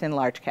stories within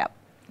large cap.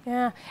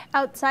 Yeah.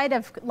 Outside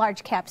of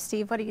large cap,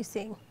 Steve, what are you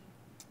seeing?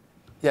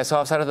 Yeah, so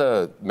outside of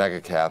the mega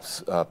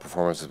caps,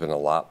 performance has been a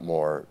lot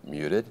more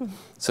muted.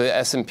 So the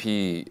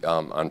S&P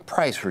on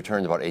price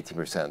returned about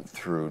 18%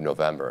 through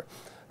November.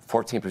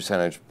 14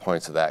 percentage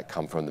points of that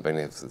come from the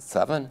Magnificent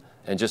Seven,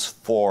 and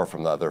just 4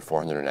 from the other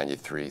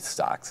 493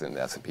 stocks in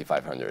the S&P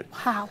 500.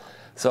 Wow.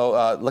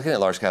 So looking at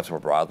large caps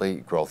more broadly,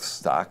 growth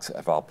stocks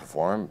have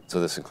outperformed.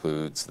 So this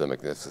includes the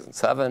Magnificent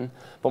Seven,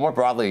 but more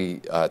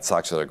broadly,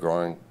 stocks that are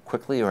growing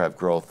quickly or have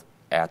growth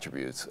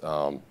attributes.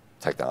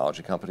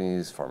 Technology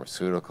companies,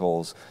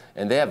 pharmaceuticals,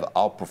 and they have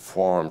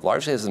outperformed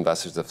largely as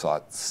investors have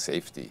sought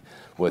safety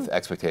with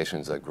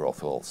expectations that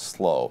growth will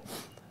slow.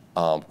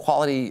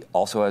 Quality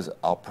also has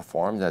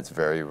outperformed. That's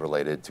very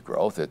related to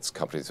growth. It's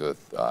companies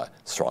with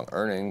strong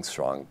earnings,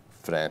 strong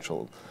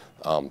financial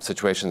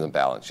situations and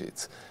balance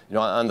sheets. You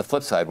know, on the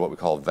flip side, what we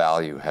call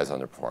value has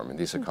underperformed. And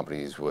these are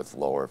companies with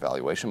lower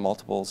valuation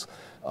multiples,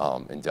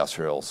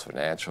 industrials,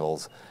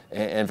 financials,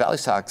 and value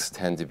stocks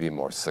tend to be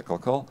more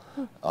cyclical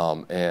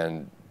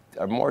and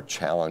are more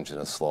challenged in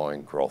a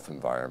slowing growth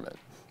environment.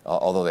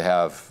 Although they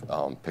have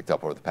picked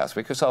up over the past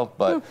week or so,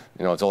 but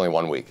you know, it's only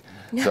 1 week.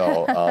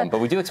 So, but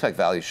we do expect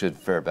value should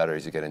fare better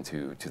as you get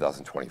into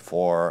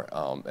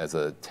 2024 as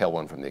a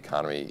tailwind from the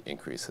economy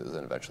increases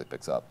and eventually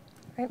picks up.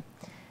 Right.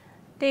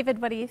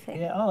 David, what do you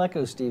think? Yeah, I'll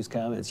echo Steve's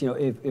comments. You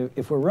know,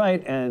 if we're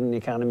right and the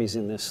economy's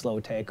in this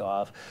slow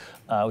takeoff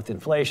with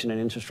inflation and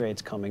interest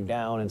rates coming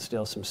down and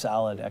still some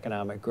solid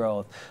economic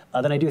growth,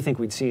 then I do think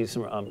we'd see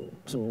some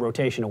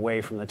rotation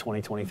away from the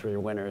 2023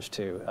 winners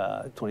to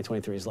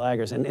 2023's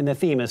laggers. And the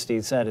theme, as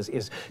Steve said,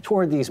 is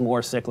toward these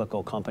more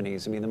cyclical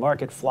companies. I mean, the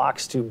market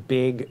flocks to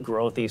big,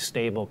 growthy,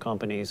 stable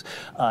companies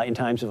in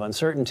times of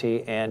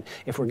uncertainty. And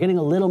if we're getting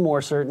a little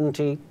more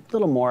certainty, a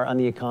little more on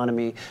the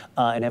economy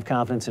and have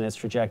confidence in its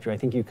trajectory, I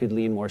think you could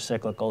lean more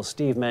cyclical.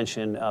 Steve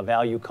mentioned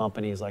value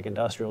companies like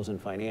industrials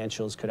and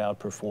financials could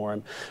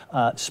outperform.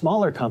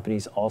 Smaller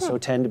companies also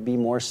tend to be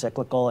more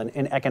cyclical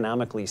and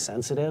economically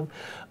sensitive.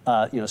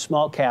 You know,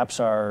 small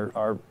caps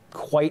are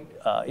quite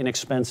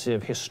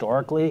inexpensive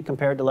historically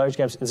compared to large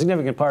caps, in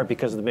significant part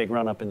because of the big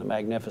run-up in the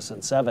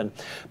Magnificent Seven.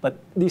 But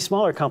these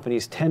smaller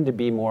companies tend to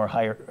be more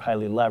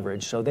highly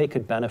leveraged, so they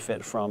could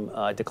benefit from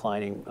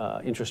declining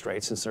interest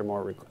rates since they're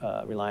more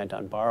reliant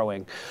on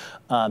borrowing.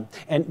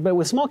 But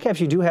with small caps,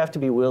 you do have to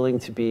be willing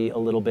to be a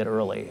little bit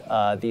early.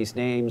 These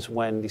names,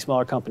 when these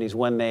smaller companies,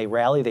 when they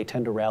rally, they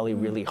tend to rally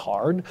really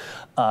hard,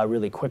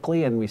 really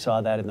quickly, and we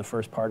saw that in the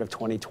first part of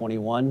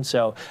 2021.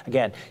 So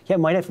again, yeah,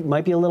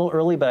 might be a little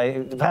early,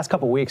 but the past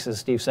couple of weeks, as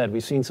Steve said,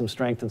 we've seen some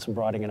strength and some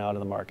broadening out of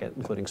the market,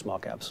 including small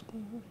caps.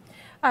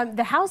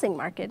 The housing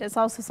market is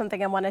also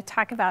something I want to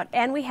talk about,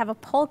 and we have a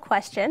poll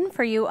question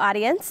for you,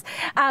 audience.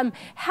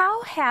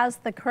 How has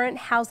the current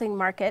housing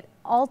market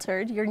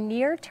altered your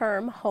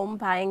near-term home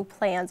buying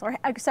plans? Or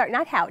sorry,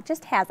 not how,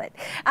 just has it.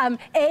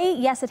 A,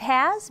 yes it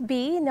has.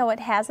 B, no it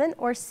hasn't.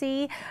 Or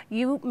C,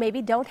 you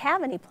maybe don't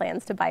have any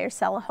plans to buy or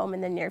sell a home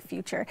in the near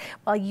future.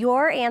 While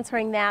you're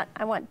answering that,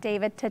 I want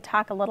David to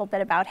talk a little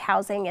bit about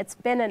housing. It's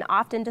been an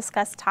often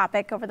discussed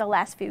topic over the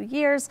last few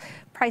years.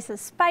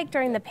 Prices spiked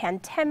during the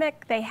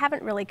pandemic. They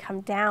haven't really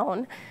come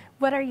down.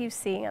 What are you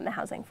seeing on the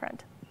housing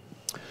front?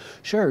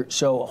 Sure.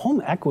 So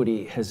home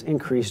equity has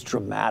increased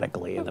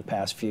dramatically in the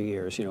past few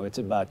years. You know, it's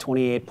about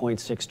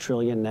 28.6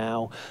 trillion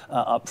now,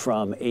 up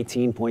from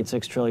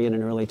 18.6 trillion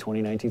in early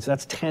 2019. So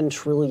that's $10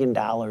 trillion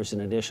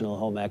in additional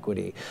home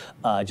equity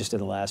just in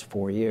the last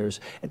 4 years.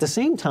 At the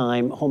same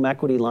time, home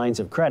equity lines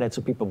of credit,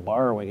 so people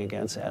borrowing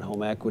against that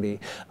home equity,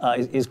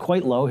 is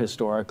quite low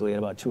historically at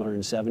about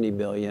 270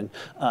 billion.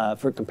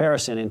 For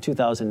comparison, in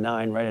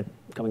 2009, right at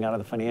coming out of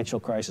the financial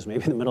crisis,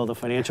 maybe in the middle of the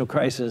financial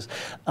crisis,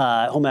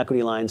 home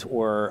equity lines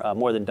were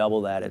more than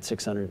double that at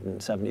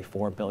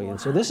 674 billion. Wow.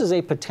 So this is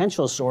a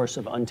potential source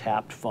of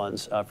untapped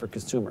funds for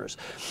consumers.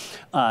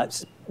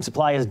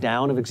 Supply is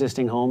down of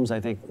existing homes. I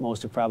think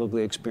most have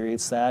probably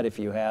experienced that. If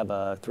you have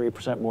a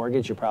 3%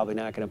 mortgage, you're probably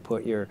not going to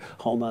put your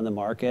home on the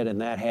market, and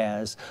that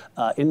has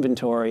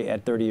inventory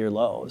at 30-year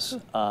lows,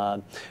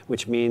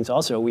 which means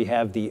also we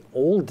have the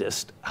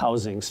oldest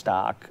housing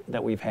stock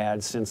that we've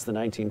had since the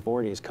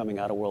 1940s coming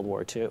out of World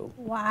War II.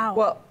 Wow.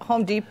 Well,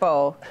 Home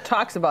Depot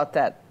talks about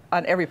that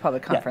on every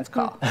public conference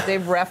call.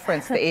 They've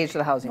referenced the age of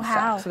the housing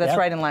stock, so that's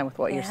right in line with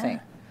what you're saying.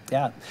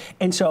 Yeah,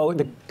 and so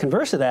the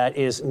converse of that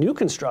is new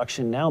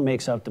construction now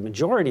makes up the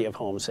majority of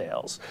home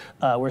sales,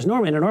 whereas in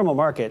a normal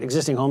market,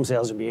 existing home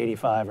sales would be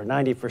 85 or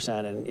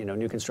 90%, and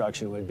new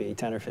construction would be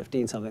 10 or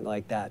 15, something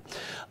like that.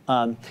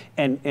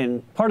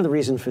 And part of the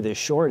reason for this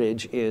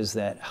shortage is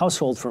that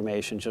household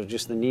formation, so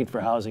just the need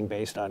for housing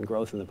based on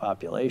growth in the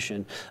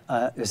population,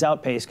 has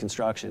outpaced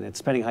construction. It's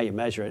depending how you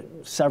measure it,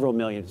 several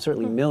million,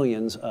 certainly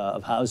millions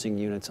of housing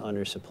units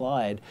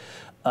undersupplied.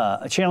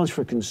 A challenge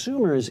for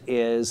consumers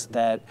is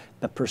that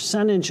the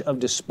percentage of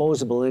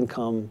disposable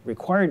income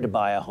required to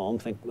buy a home,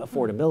 think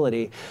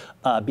affordability,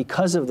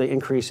 because of the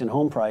increase in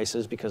home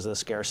prices, because of the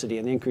scarcity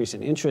and the increase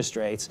in interest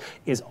rates,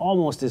 is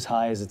almost as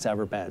high as it's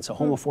ever been. So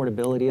home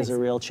affordability is a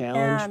real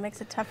challenge. Yeah, it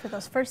makes it tough for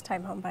those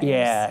first-time home buyers.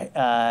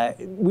 Yeah,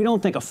 we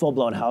don't think a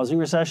full-blown housing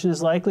recession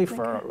is likely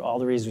for all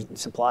the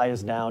reasons. Supply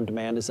is down,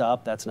 demand is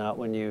up. That's not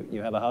when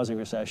you have a housing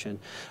recession.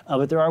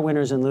 But there are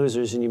winners and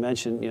losers, and you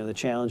mentioned the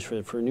challenge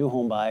for new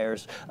home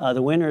buyers.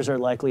 The winners are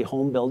likely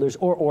home builders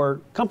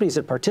or companies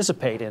that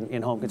participate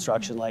in home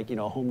construction, like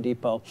Home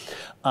Depot,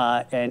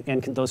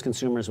 and those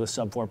consumers with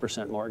sub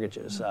 4%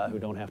 mortgages who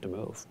don't have to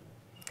move.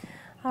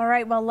 All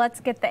right, well, let's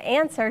get the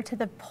answer to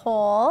the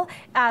poll.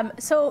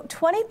 So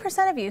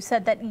 20% of you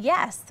said that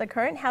yes, the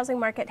current housing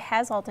market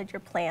has altered your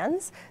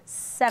plans.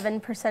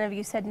 7% of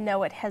you said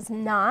no, it has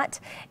not.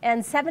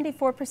 And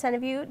 74%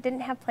 of you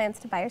didn't have plans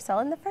to buy or sell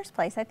in the first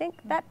place. I think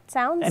that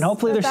sounds... And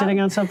hopefully they're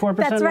sitting on sub 4% mortgages.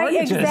 That's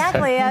right,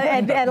 exactly,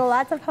 and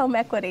lots of home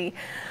equity.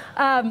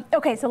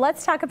 Okay, so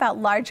let's talk about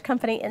large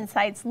company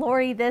insights.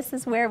 Lori, this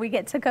is where we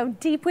get to go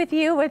deep with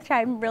you, which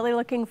I'm really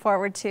looking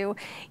forward to.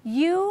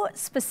 You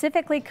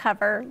specifically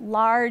cover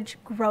large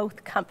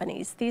growth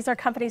companies. These are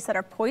companies that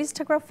are poised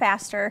to grow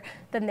faster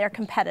than their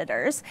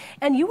competitors.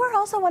 And you were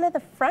also one of the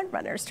front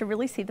runners to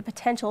really see the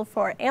potential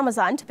for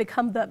Amazon to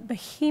become the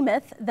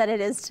behemoth that it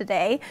is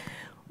today.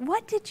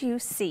 What did you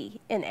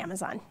see in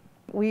Amazon?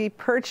 We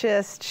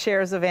purchased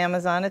shares of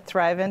Amazon at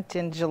Thrivent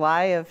in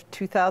July of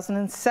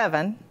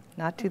 2007.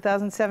 Not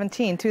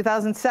 2017,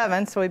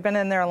 2007, so we've been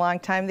in there a long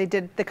time. The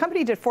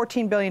company did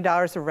 $14 billion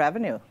of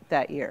revenue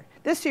that year.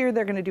 This year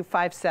they're going to do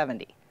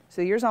 $570.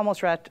 So the year's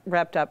almost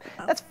wrapped up.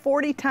 That's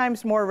 40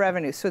 times more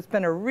revenue. So it's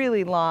been a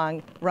really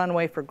long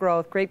runway for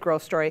growth, great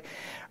growth story.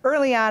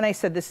 Early on, I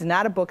said, this is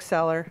not a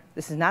bookseller.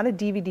 This is not a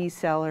DVD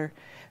seller.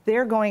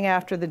 They're going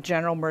after the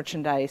general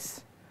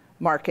merchandise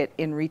market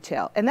in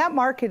retail. And that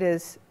market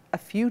is a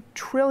few $1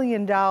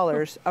 trillion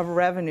of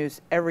revenues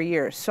every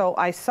year. So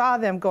I saw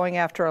them going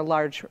after a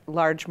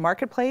large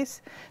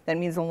marketplace. That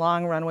means a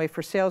long runway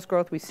for sales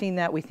growth. We've seen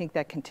that. We think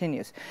that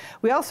continues.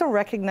 We also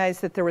recognize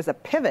that there was a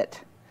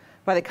pivot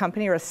by the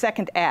company, or a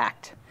second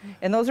act.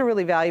 And those are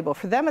really valuable.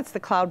 For them, it's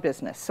the cloud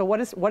business. So what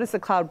is the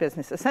cloud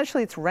business?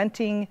 Essentially, it's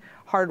renting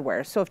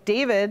hardware. So if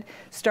David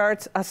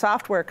starts a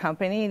software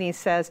company and he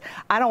says,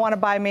 I don't want to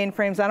buy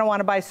mainframes, I don't want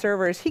to buy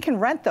servers, he can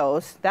rent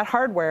that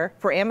hardware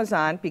for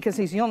Amazon, because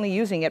he's only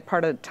using it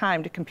part of the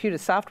time to compute a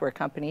software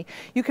company.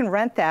 You can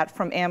rent that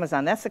from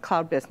Amazon. That's the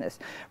cloud business.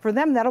 For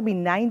them, that'll be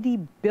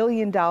 $90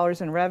 billion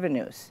in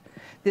revenues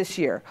this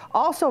year.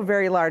 Also a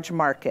very large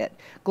market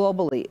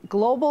globally.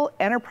 Global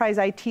enterprise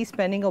IT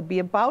spending will be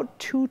about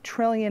 $2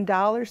 trillion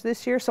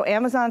this year. So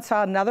Amazon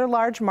saw another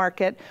large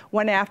market,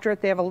 went after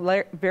it. They have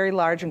a very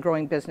large and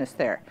growing business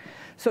there.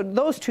 So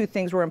those two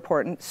things were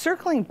important.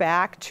 Circling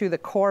back to the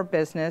core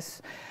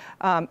business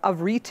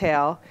of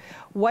retail,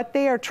 what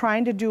they are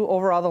trying to do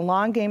overall, the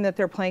long game that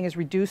they're playing, is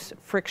reduce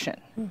friction,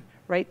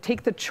 right?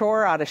 Take the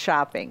chore out of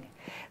shopping.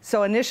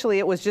 So initially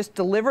it was just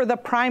deliver the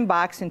Prime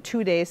box in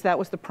 2 days. That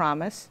was the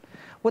promise.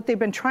 What they've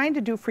been trying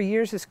to do for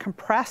years is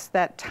compress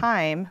that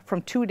time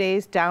from 2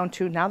 days down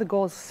to, now the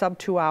goal is sub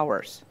 2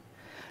 hours.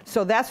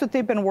 So that's what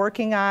they've been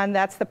working on.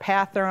 That's the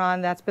path they're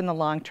on. That's been the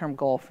long-term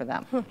goal for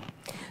them.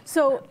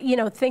 So,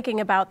 thinking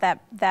about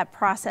that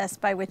process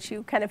by which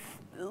you kind of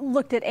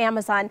looked at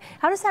Amazon,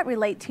 how does that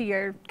relate to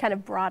your kind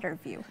of broader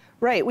view?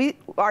 Right.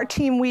 Our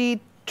team,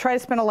 we try to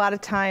spend a lot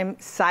of time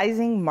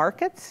sizing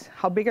markets.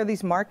 How big are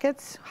these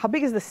markets? How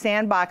big is the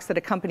sandbox that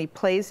a company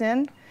plays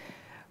in?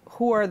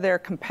 Who are their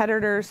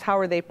competitors? How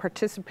are they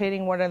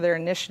participating? What are their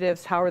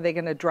initiatives? How are they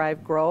going to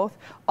drive growth?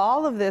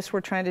 All of this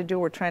we're trying to do.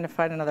 We're trying to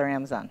find another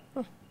Amazon.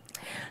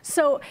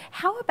 So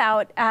how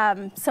about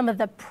some of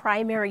the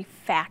primary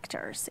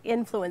factors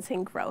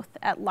influencing growth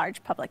at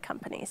large public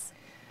companies?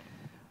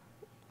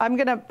 I'm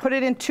going to put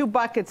it in two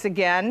buckets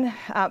again.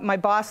 My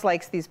boss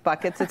likes these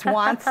buckets. It's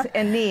wants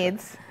and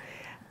needs.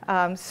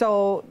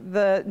 So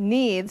the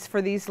needs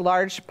for these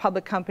large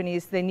public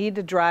companies, they need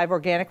to drive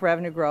organic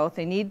revenue growth.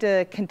 They need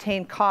to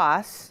contain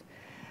costs.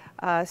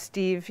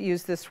 Steve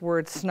used this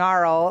word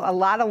snarl. A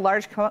lot of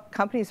large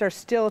companies are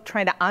still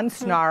trying to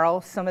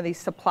unsnarl some of these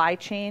supply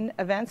chain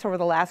events over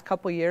the last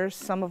couple years.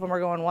 Some of them are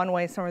going one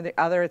way, some are the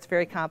other. It's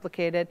very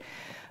complicated.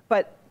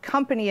 But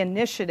company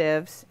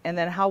initiatives and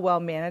then how well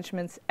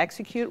managements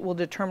execute will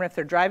determine if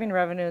they're driving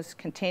revenues,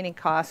 containing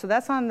costs. So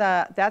that's on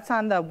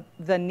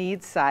the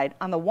needs side.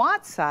 On the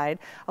want side,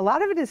 a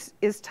lot of it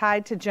is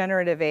tied to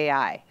generative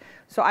AI.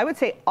 So I would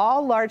say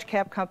all large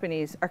cap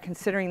companies are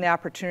considering the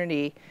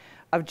opportunity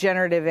of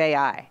generative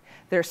AI.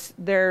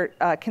 They're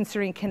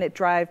considering, can it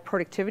drive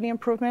productivity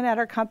improvement at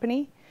our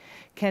company?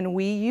 Can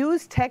we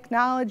use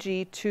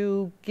technology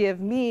to give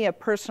me a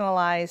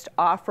personalized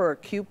offer or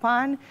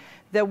coupon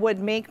that would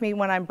make me,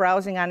 when I'm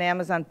browsing on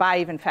Amazon, buy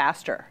even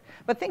faster?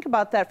 But think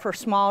about that for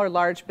small or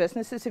large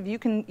businesses. If you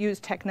can use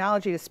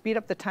technology to speed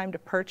up the time to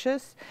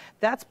purchase,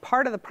 that's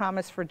part of the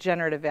promise for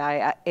generative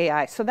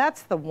AI. So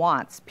that's the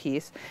wants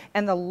piece.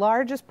 And the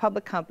largest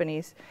public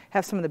companies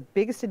have some of the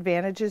biggest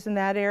advantages in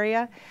that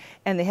area,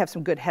 and they have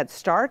some good head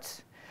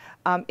starts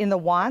in the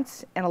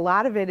wants, and a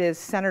lot of it is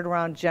centered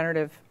around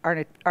generative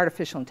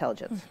artificial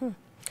intelligence. Mm-hmm.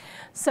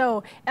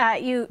 So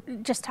you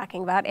just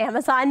talking about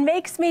Amazon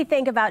makes me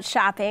think about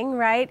shopping,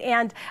 right?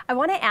 And I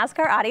want to ask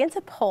our audience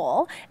a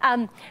poll.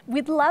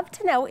 We'd love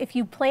to know if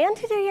you plan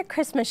to do your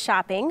Christmas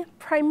shopping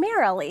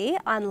primarily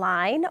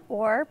online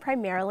or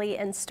primarily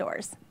in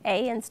stores.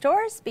 A, in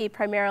stores, B,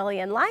 primarily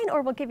in line,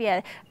 or we'll give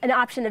you an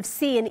option of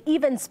C, an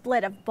even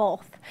split of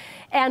both.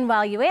 And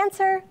while you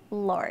answer,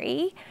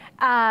 Lori,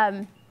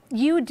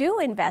 you do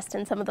invest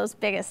in some of those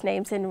biggest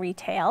names in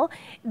retail.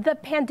 The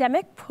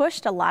pandemic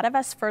pushed a lot of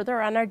us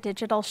further on our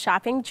digital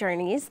shopping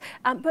journeys,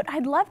 but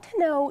I'd love to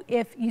know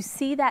if you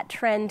see that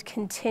trend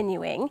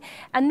continuing.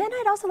 And then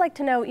I'd also like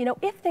to know,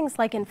 if things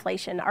like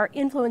inflation are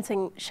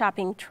influencing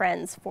shopping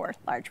trends for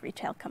large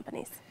retail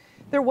companies.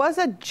 There was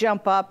a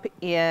jump up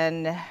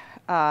in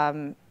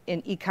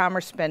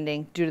e-commerce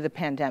spending due to the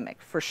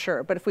pandemic, for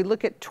sure. But if we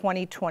look at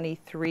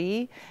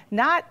 2023,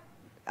 not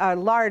a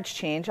large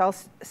change. I'll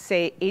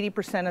say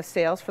 80% of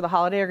sales for the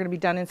holiday are going to be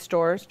done in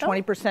stores,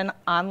 20%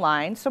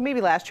 online. So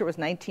maybe last year was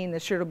 19,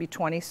 this year it'll be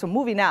 20. So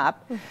moving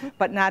up,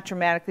 but not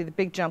dramatically. The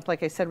big jump,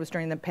 like I said, was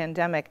during the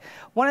pandemic.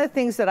 One of the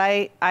things that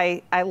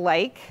I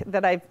like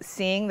that I'm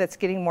seeing that's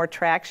getting more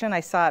traction, I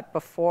saw it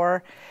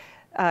before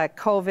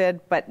COVID,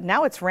 but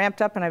now it's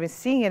ramped up and I've been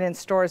seeing it in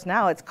stores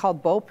now. It's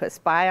called BOPUS,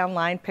 buy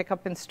online, pick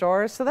up in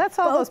stores. So that's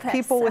all those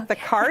people with the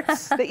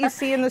carts that you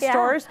see in the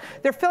stores.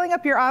 They're filling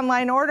up your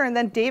online order and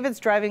then David's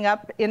driving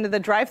up into the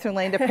drive-through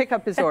lane to pick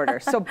up his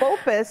order. So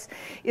BOPUS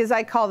is,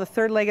 I call, the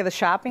third leg of the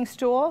shopping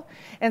stool.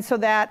 And so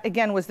that,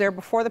 again, was there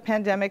before the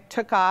pandemic,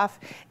 took off,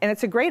 and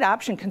it's a great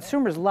option.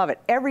 Consumers love it.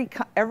 Every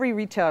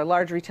retailer,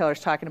 large retailer, is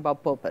talking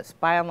about BOPUS,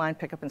 buy online,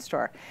 pick up in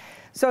store.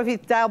 So if you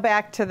dial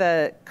back to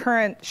the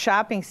current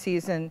shopping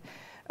season,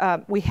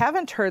 we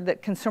haven't heard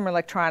that consumer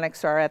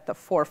electronics are at the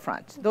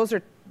forefront. Those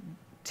are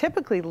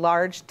typically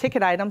large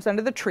ticket items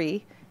under the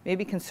tree.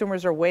 Maybe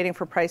consumers are waiting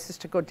for prices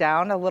to go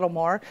down a little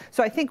more.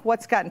 So I think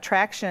what's gotten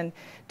traction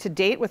to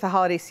date with the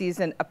holiday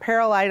season,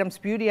 apparel items,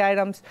 beauty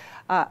items,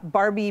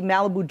 Barbie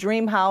Malibu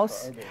Dream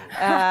House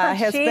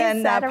has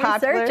been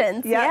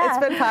popular. Yeah,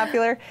 it's been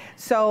popular.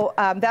 So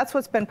that's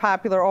what's been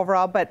popular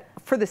overall. But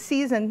for the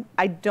season,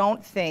 I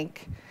don't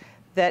think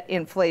that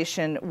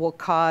inflation will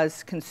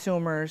cause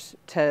consumers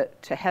to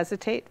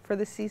hesitate for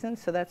the season,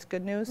 so that's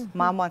good news.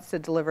 Mom wants to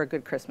deliver a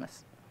good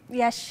Christmas.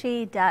 Yes,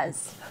 she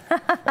does.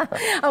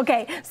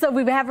 Okay, so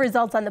we have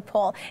results on the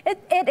poll. It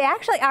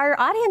actually, our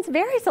audience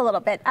varies a little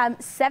bit.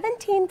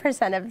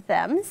 17% of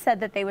them said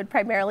that they would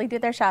primarily do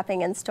their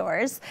shopping in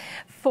stores.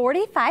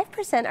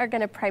 45% are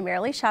going to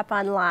primarily shop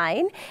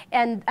online,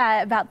 and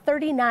about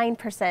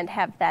 39%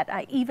 have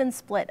that even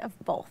split of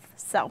both.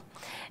 So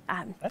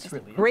that's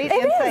really great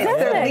insight.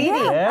 They're leading.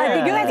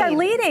 Yeah. You guys are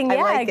leading. I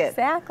Yeah, like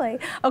exactly.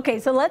 Okay,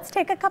 so let's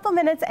take a couple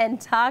minutes and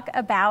talk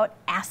about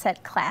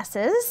asset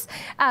classes.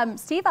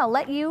 Steve, I'll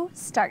let you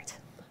start.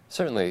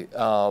 Certainly.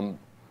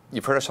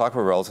 You've heard us talk,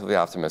 we're relatively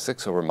optimistic,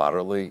 so we're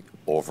moderately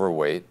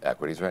overweight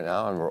equities right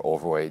now, and we're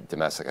overweight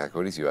domestic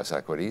equities, U.S.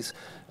 equities.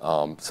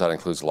 So that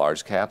includes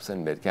large caps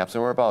and mid caps,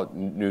 and we're about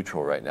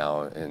neutral right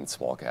now in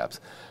small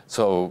caps.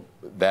 So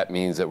that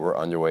means that we're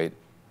underweight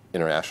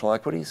international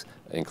equities,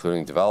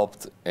 including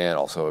developed and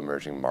also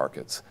emerging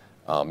markets.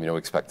 We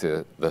expect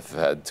the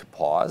Fed to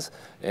pause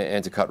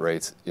and to cut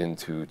rates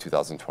into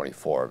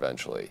 2024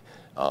 eventually.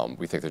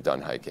 We think they're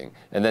done hiking.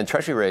 And then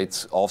Treasury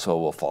rates also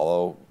will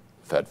follow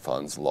Fed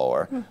funds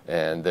lower,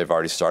 and they've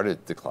already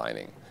started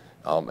declining.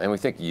 And we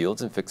think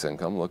yields and fixed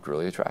income look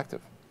really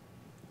attractive.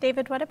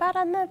 David, what about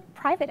on the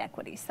private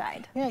equity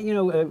side? Yeah,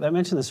 I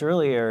mentioned this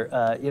earlier.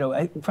 We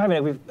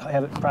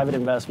have private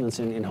investments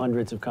in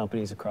hundreds of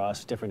companies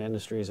across different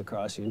industries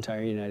across the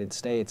entire United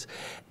States,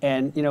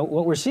 and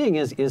what we're seeing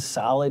is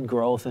solid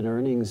growth in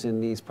earnings in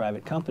these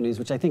private companies,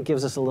 which I think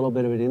gives us a little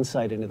bit of an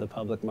insight into the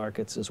public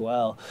markets as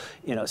well.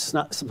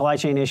 Supply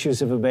chain issues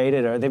have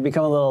abated, or they've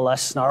become a little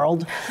less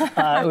snarled.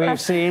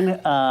 We've seen,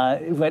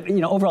 but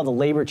overall the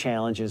labor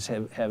challenges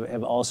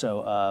have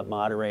also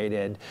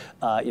moderated.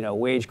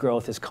 Wage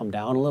growth has come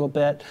down a little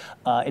bit,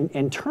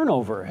 and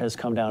turnover has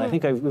come down. I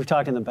think we've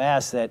talked in the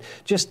past that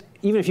just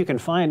even if you can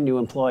find new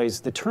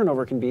employees, the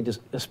turnover can be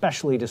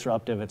especially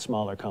disruptive at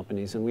smaller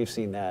companies, and we've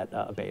seen that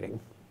abating.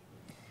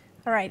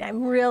 All right,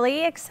 I'm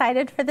really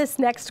excited for this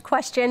next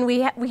question. We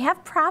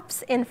have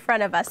props in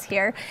front of us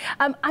here.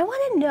 I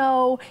want to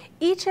know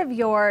each of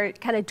your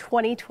kind of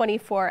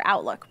 2024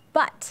 outlook.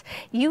 But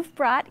you've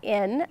brought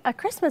in a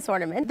Christmas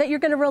ornament that you're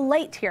going to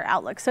relate to your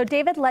outlook. So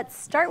David, let's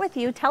start with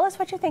you. Tell us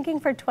what you're thinking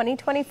for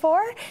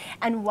 2024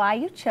 and why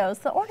you chose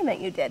the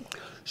ornament you did.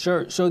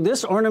 Sure. So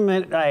this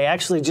ornament I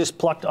actually just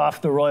plucked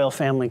off the royal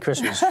family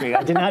Christmas tree.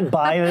 I did not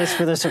buy this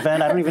for this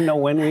event. I don't even know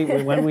when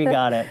we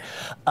got it.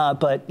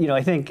 But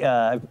I think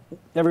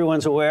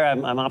everyone's aware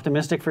I'm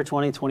optimistic for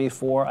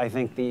 2024. I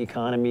think the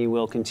economy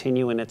will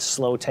continue in its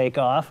slow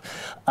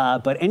takeoff.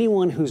 But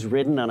anyone who's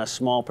ridden on a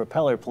small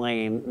propeller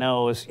plane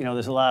knows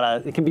there's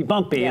it can be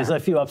bumpy. There's a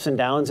few ups and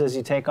downs as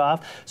you take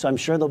off. So I'm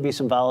sure there'll be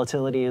some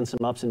volatility and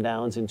some ups and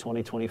downs in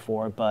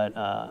 2024. But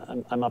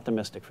I'm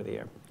optimistic for the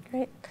year.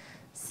 Great.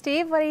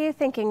 Steve, what are you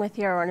thinking with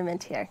your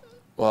ornament here?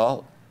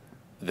 Well,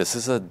 this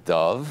is a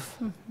dove.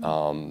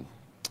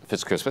 If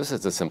it's Christmas,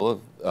 it's a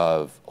symbol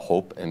of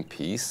hope and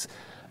peace.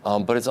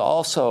 But it's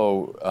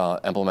also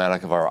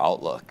emblematic of our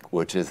outlook,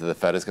 which is that the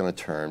Fed is going to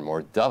turn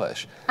more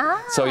dovish.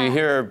 So you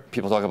hear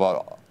people talk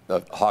about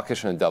a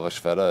hawkish and a dovish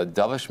Fed.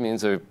 Dovish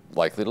means they're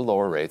likely to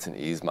lower rates and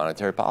ease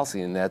monetary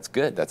policy, and that's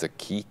good. That's a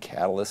key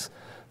catalyst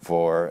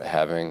for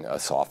having a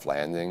soft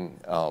landing.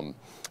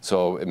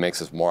 So it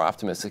makes us more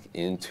optimistic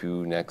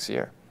into next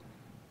year.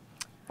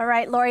 All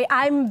right, Lori,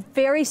 I'm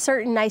very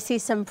certain I see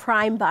some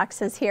prime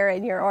boxes here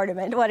in your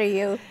ornament. What are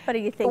you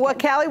thinking? Well,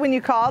 Callie, when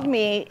you called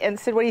me and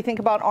said, what do you think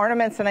about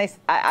ornaments? And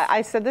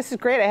I said, this is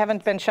great. I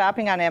haven't been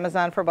shopping on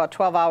Amazon for about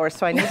 12 hours,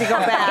 so I need to go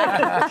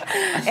back.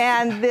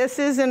 And this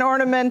is an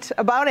ornament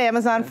about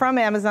Amazon, from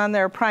Amazon.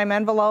 There are prime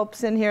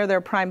envelopes in here. There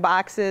are prime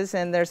boxes,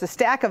 and there's a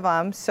stack of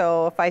them.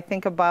 So if I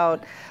think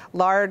about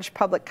large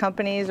public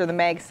companies or the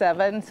Mag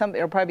 7,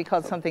 it'll probably be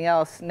called something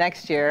else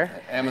next year.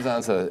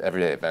 Amazon's an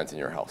everyday event in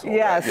your household.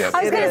 Yes. Right?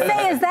 I was going to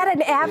say, is that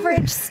an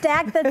average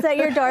stack that's at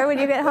your door when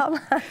you get home?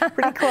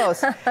 Pretty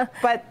close.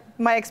 But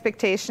my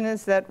expectation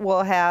is that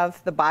we'll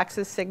have the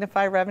boxes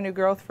signify revenue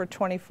growth for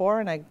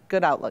 24 and a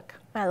good outlook.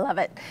 I love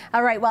it.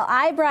 All right, well,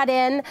 I brought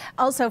in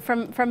also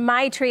from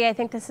my tree, I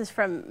think this is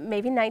from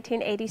maybe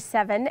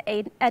 1987,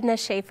 Edna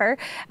Schaefer,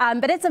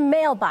 but it's a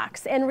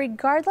mailbox. And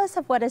regardless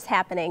of what is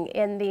happening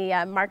in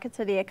the markets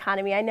or the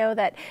economy, I know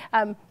that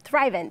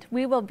Thrivent,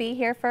 we will be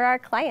here for our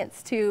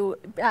clients to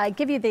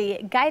give you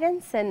the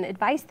guidance and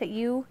advice that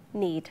you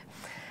need.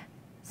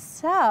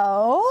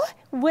 So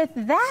with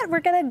that,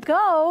 we're going to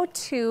go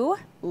to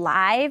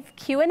live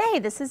Q&A.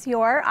 This is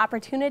your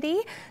opportunity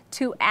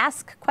to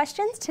ask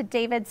questions to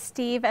David,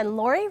 Steve, and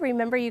Lori.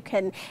 Remember, you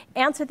can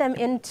answer them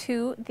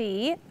into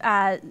the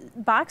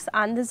box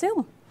on the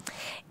Zoom.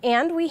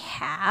 And we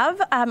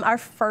have our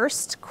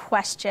first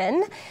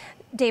question.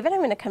 David, I'm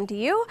going to come to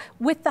you.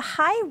 With the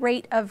high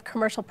rate of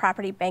commercial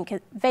property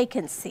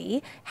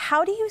vacancy,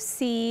 how do you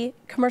see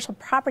commercial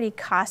property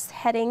costs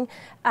heading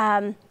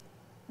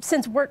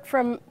since the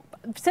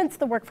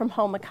work from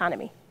home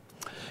economy?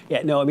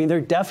 Yeah, no, I mean,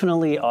 there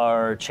definitely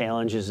are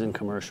challenges in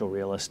commercial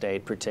real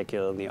estate,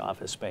 particularly in the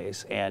office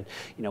space. And,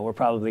 we're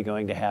probably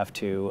going to have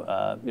to,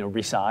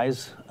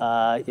 resize,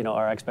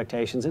 our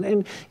expectations.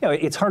 And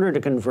it's harder to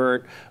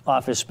convert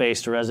office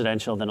space to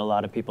residential than a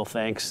lot of people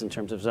think in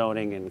terms of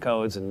zoning and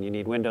codes, and you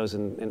need windows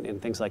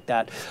and things like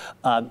that.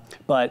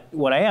 But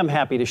what I am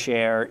happy to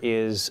share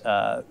is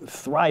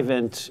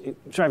Thrivent,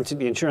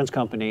 the insurance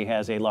company,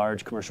 has a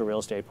large commercial real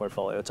estate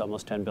portfolio. It's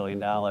almost $10 billion.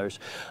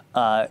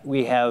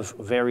 We have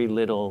very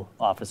little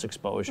office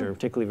exposure,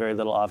 particularly very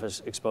little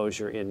office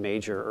exposure in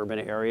major urban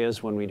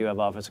areas. When we do have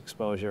office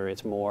exposure,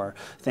 it's more,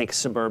 think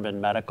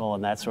suburban medical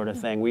and that sort of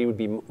thing. We would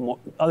be more,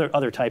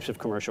 other types of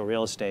commercial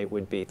real estate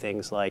would be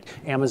things like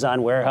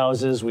Amazon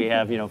warehouses. We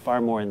have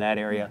far more in that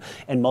area,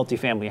 and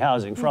multifamily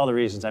housing. For all the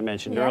reasons I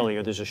mentioned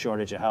earlier, there's a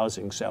shortage of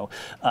housing. So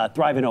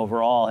Thrivent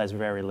overall has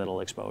very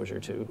little exposure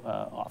to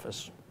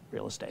office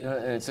real estate.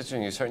 And it's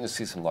interesting, you're starting to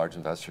see some large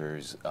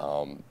investors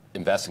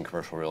invest in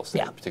commercial real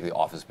estate, particularly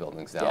office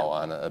buildings now,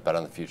 on a bet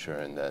on the future,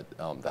 and that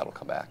that'll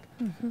come back.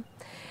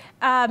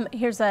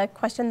 Here's a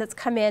question that's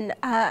come in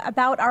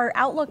about our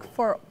outlook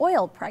for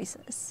oil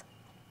prices.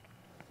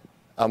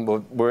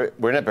 We're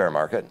in a bear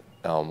market.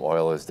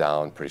 Oil is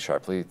down pretty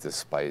sharply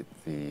despite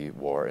the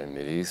war in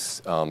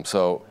Mideast.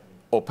 So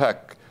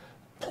OPEC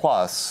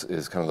Plus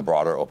is kind of the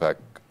broader OPEC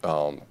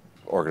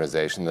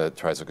organization that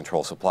tries to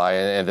control supply,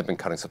 and they've been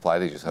cutting supply.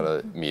 They just had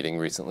a meeting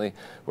recently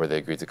where they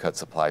agreed to cut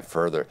supply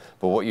further.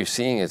 But what you're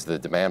seeing is the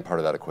demand part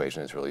of that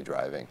equation is really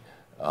driving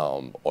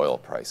oil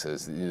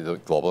prices. The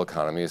global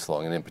economy is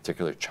slowing, and in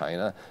particular,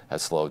 China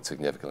has slowed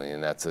significantly,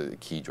 and that's a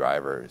key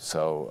driver.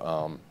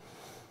 So,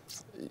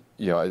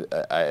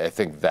 I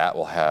think that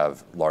will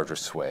have larger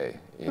sway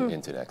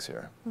into next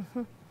year.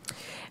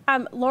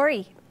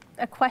 Lori,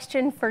 a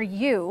question for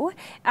you.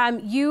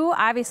 You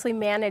obviously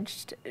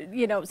managed,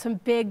 some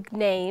big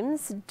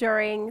names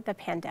during the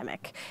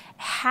pandemic.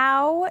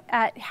 How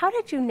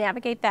did you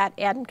navigate that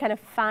and kind of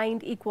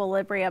find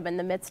equilibrium in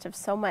the midst of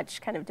so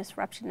much kind of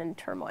disruption and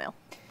turmoil?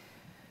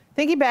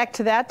 Thinking back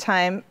to that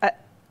time,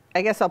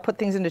 I guess I'll put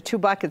things into two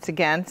buckets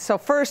again. So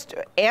first,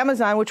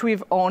 Amazon, which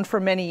we've owned for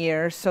many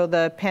years. So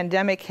the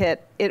pandemic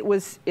hit.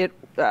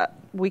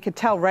 We could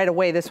tell right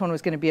away this one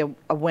was going to be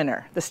a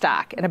winner, the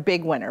stock, and a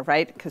big winner,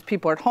 right? Because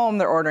people are at home,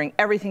 they're ordering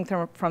everything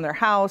from their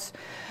house,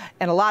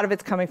 and a lot of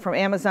it's coming from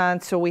Amazon.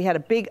 So we had a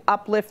big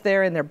uplift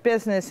there in their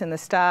business, in the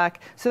stock.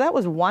 So that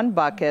was one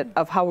bucket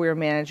of how we were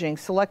managing.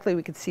 So luckily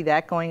we could see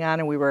that going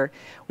on, and we were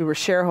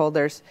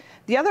shareholders.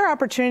 The other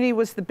opportunity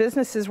was the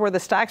businesses where the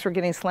stocks were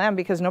getting slammed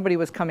because nobody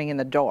was coming in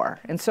the door.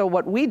 And so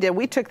what we did,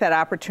 we took that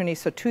opportunity.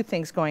 So two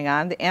things going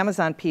on, the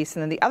Amazon piece,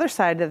 and then the other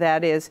side of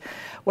that is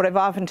what I've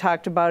often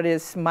talked about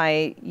is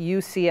my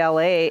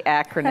UCLA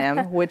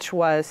acronym, which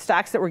was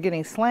stocks that were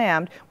getting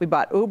slammed. We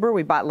bought Uber,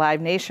 we bought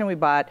Live Nation, we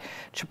bought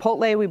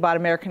Chipotle, we bought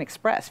American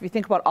Express. If you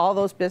think about all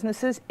those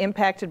businesses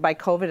impacted by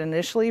COVID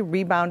initially,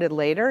 rebounded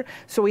later.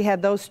 So we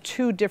had those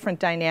two different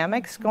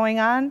dynamics going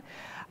on.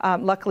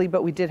 Luckily,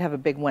 but we did have a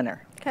big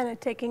winner. Kind of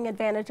taking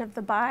advantage of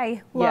the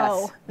buy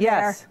low.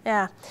 Yes.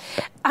 There.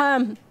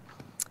 Yeah.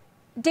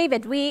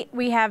 David,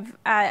 we have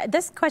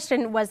this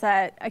question was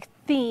a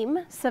theme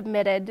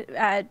submitted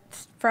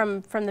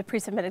from the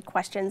pre-submitted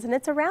questions, and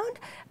it's around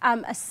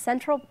a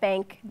central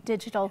bank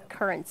digital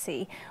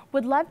currency.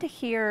 Would love to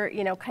hear,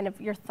 kind of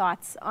your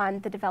thoughts on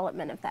the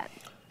development of that.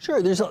 Sure.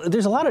 There's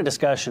a lot of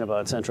discussion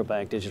about central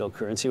bank digital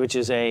currency, which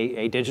is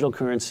a digital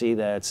currency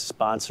that's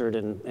sponsored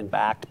and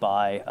backed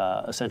by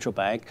a central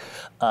bank.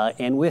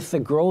 And with the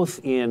growth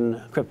in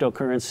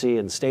cryptocurrency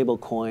and stable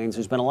coins,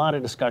 there's been a lot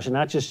of discussion,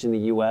 not just in the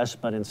U.S.,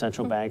 but in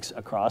central banks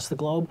across the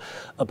globe,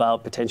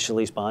 about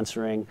potentially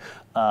sponsoring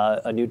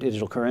a new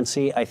digital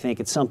currency. I think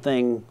it's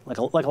something, like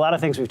a lot of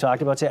things we've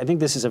talked about today, I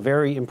think this is a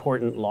very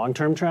important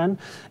long-term trend,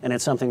 and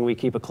it's something we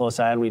keep a close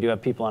eye on. We do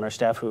have people on our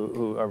staff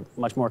who are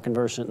much more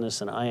conversant in this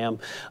than I am.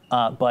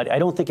 But I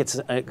don't think it's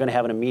going to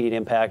have an immediate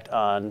impact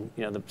on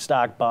the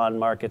stock, bond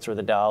markets, or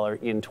the dollar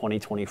in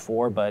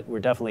 2024. But we're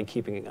definitely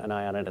keeping an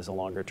eye on it as a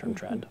longer-term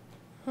trend.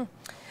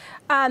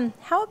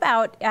 How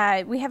about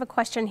we have a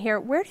question here?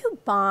 Where do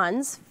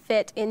bonds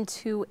fit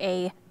into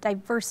a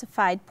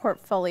diversified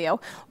portfolio,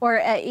 or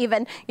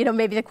even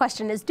maybe the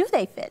question is, do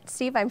they fit?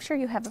 Steve, I'm sure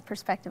you have a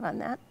perspective on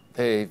that.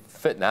 They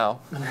fit now.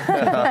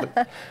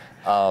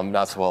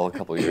 Not so well a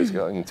couple of years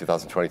ago, in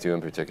 2022 in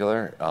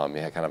particular.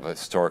 You had kind of a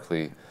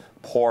historically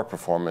poor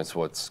performance,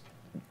 what's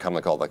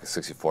commonly called like a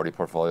 60-40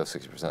 portfolio,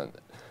 60%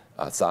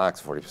 stocks,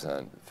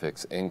 40%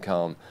 fixed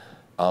income,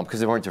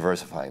 because they weren't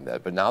diversifying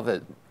that. But now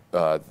that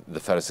the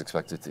Fed is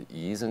expected to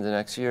ease into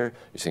next year,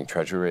 you're seeing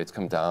treasury rates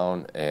come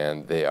down,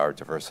 and they are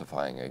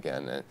diversifying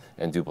again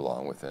and do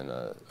belong within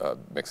a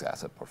mixed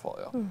asset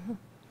portfolio.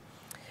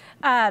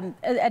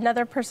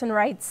 Another person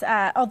writes,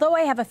 although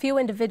I have a few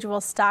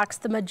individual stocks,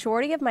 the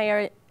majority of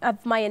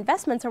my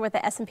investments are with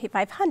the S&P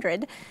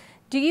 500.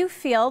 Do you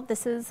feel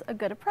this is a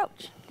good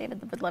approach?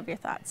 David, would love your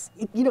thoughts.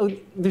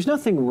 There's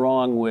nothing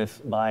wrong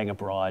with buying a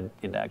broad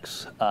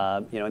index.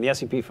 In the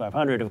S&P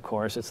 500, of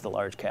course, it's the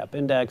large cap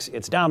index.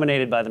 It's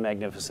dominated by the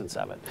Magnificent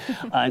Seven.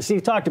 And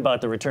Steve talked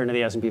about the return of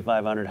the S&P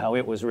 500, how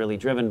it was really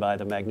driven by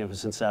the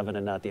Magnificent Seven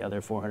and not the other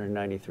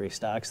 493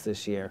 stocks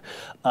this year.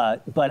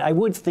 But I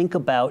would think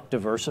about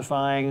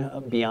diversifying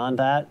beyond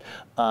that.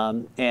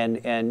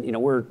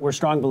 We're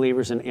strong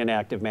believers in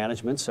active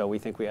management, so we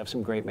think we have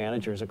some great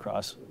managers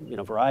across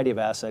a variety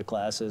of asset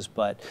classes,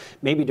 but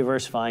maybe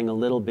diversifying a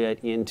little bit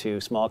into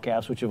small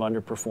caps, which have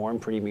underperformed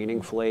pretty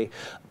meaningfully.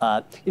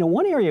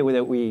 One area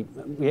that we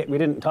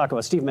didn't talk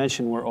about, Steve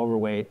mentioned we're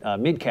overweight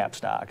mid-cap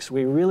stocks.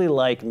 We really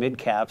like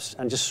mid-caps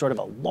on just sort of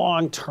a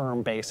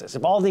long-term basis.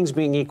 If all things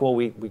being equal,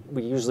 we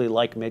usually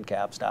like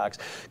mid-cap stocks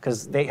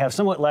because they have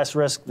somewhat less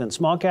risk than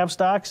small-cap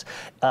stocks,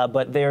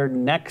 but they're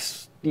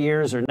next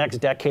years or next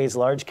decade's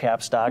large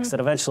cap stocks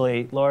that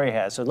eventually Lori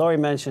has. So Lori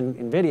mentioned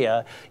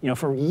NVIDIA.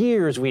 For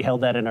years we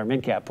held that in our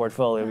mid cap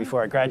portfolio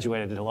before I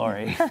graduated to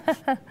Lori.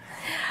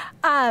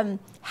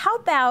 How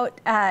about,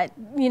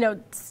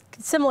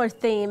 similar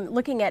theme,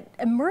 looking at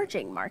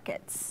emerging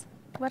markets?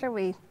 What are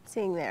we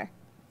seeing there?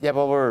 Yeah,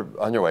 well, we're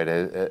underway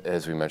to,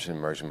 as we mentioned,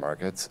 emerging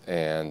markets,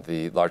 and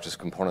the largest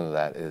component of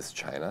that is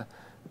China.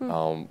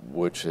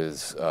 which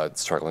is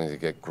struggling to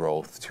get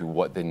growth to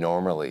what they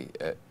normally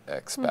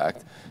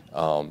expect.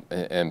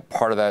 And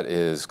part of that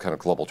is kind of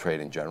global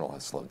trade in general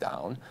has slowed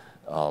down.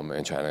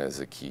 And China is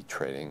a key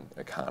trading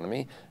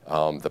economy.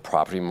 The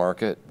property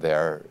market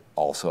there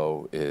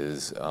also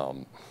is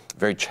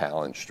very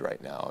challenged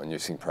right now, and you're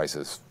seeing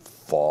prices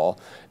fall.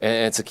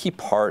 And it's a key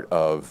part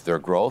of their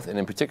growth, and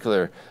in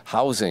particular,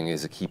 housing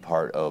is a key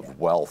part of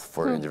wealth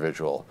for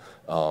individual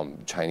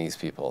Chinese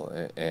people.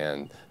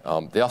 And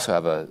they also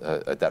have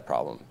a debt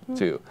problem,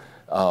 too.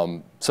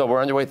 So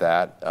we're underweight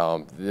that.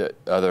 The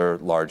other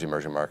large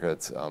emerging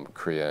markets,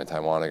 Korea and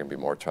Taiwan, are going to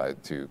be more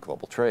tied to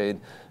global trade.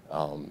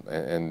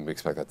 And we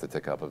expect that to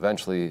tick up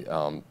eventually.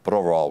 But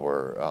overall,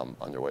 we're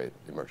underweight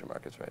emerging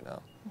markets right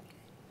now.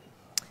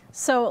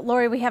 So,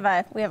 Lori, we have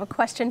a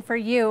question for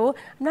you.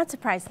 I'm not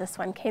surprised this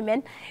one came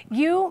in.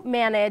 You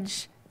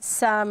manage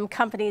some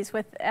companies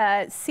with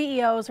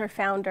CEOs or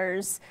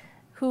founders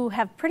who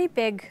have pretty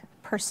big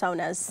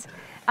personas.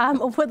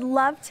 Would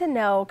love to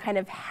know kind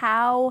of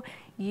how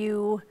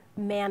you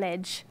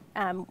manage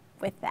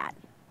with that.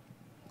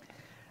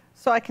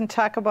 So I can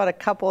talk about a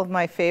couple of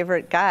my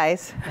favorite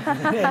guys.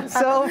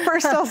 So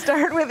first I'll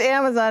start with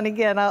Amazon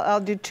again. I'll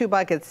do two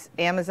buckets.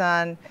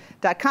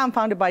 Amazon.com,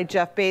 founded by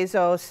Jeff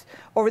Bezos.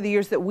 Over the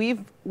years that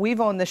we've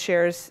owned the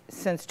shares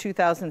since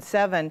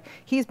 2007,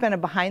 he's been a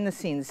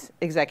behind-the-scenes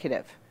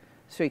executive.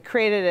 So he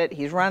created it,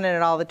 he's running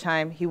it all the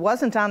time. He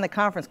wasn't on the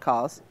conference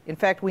calls. In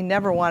fact, we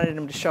never wanted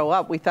him to show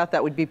up. We thought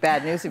that would be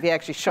bad news if he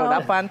actually showed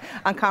up on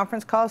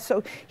conference calls.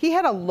 So he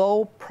had a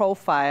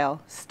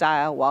low-profile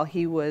style while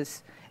he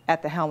was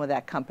at the helm of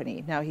that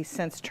company. Now he's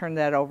since turned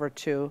that over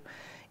to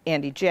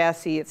Andy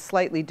Jassy. It's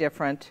slightly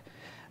different,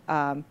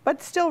 but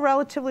still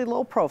relatively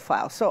low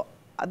profile. So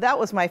that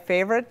was my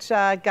favorite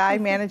guy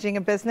managing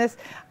a business.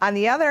 On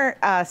the other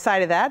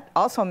side of that,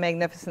 also a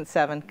Magnificent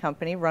Seven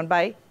company run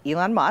by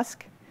Elon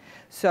Musk.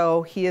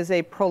 So he is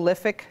a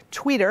prolific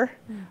tweeter,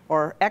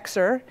 or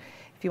Xer,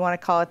 if you want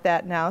to call it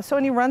that now. So,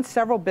 and he runs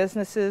several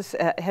businesses,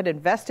 had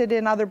invested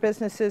in other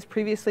businesses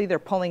previously. They're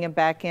pulling him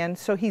back in.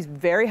 So he's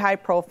very high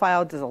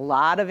profile, does a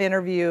lot of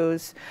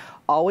interviews,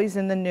 always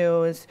in the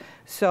news.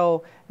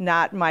 So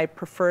not my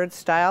preferred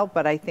style,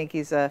 but I think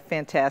he's a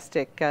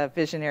fantastic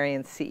visionary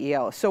and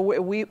CEO. So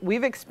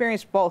we've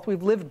experienced both.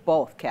 We've lived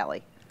both,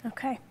 Callie.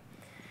 Okay.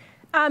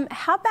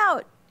 How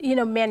about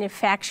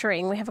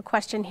manufacturing? We have a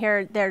question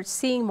here. They're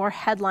seeing more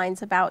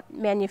headlines about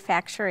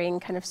manufacturing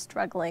kind of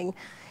struggling.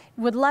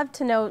 Would love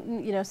to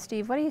know,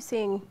 Steve, what are you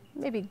seeing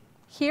maybe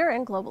here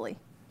and globally?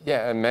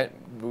 Yeah, and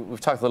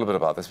we've talked a little bit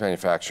about this.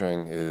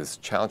 Manufacturing is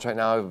challenged right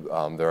now.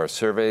 There are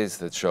surveys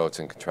that show it's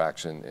in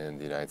contraction in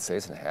the United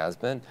States, and it has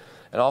been,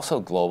 and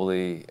also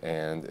globally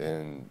and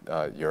in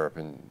Europe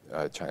and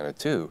China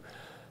too.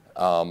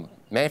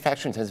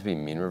 Manufacturing tends to be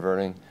mean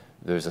reverting.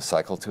 There's a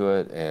cycle to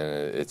it,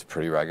 and it's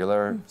pretty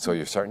regular. So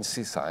you're starting to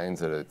see signs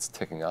that it's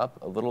ticking up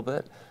a little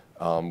bit,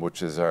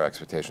 which is our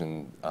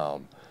expectation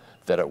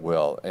that it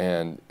will.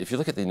 And if you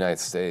look at the United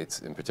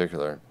States in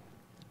particular,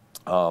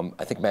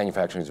 I think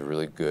manufacturing is a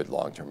really good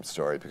long-term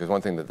story, because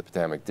one thing that the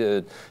pandemic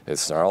did is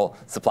snarl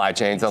supply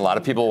chains, and a lot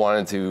of people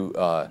wanted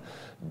to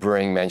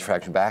bring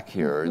manufacturing back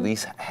here, or at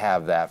least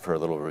have that for a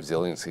little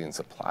resiliency in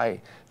supply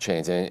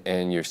chains.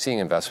 And you're seeing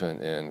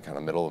investment in kind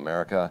of middle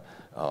America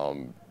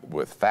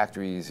with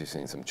factories. You're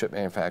seeing some chip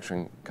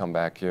manufacturing come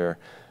back here.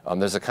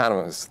 There's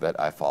economists that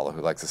I follow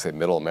who like to say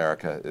middle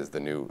America is the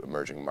new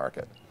emerging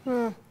market.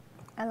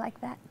 I like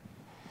that.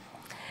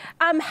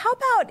 How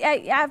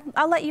about,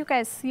 I'll let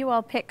you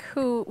all pick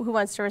who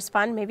wants to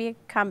respond, maybe a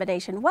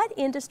combination. What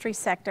industry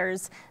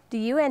sectors do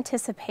you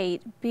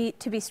anticipate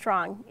to be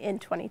strong in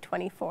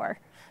 2024?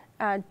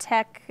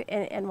 Tech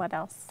and what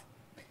else?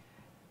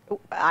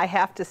 I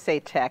have to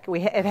say tech.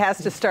 It has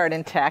to start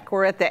in tech.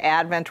 We're at the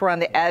advent, we're on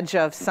the edge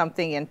of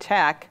something in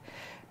tech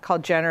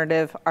called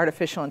generative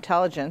artificial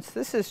intelligence.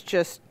 This is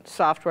just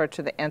software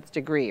to the nth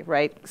degree,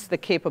 right? It's the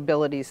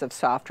capabilities of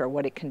software,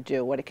 what it can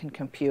do, what it can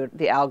compute,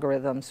 the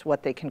algorithms,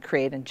 what they can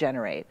create and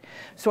generate.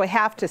 So I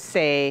have to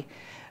say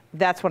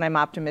that's what I'm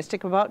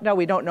optimistic about. No,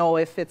 we don't know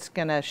if it's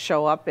going to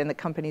show up in the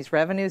company's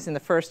revenues in the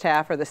first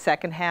half or the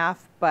second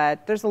half,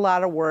 but there's a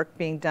lot of work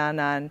being done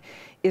on,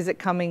 is it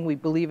coming? We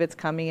believe it's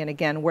coming. And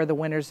again, we're the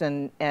winners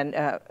and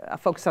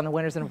focus on the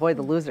winners and avoid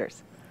the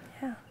losers.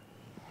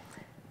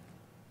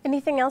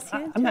 Anything else?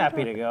 I'm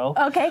happy to go.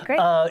 Okay, great.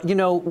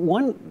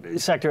 One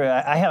sector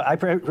I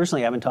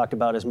personally haven't talked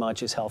about as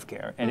much is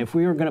healthcare. And if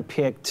we were going to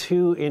pick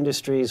two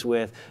industries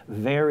with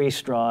very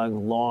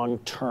strong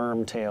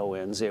long-term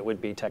tailwinds, it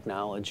would be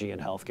technology and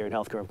healthcare. And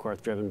healthcare, of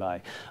course, driven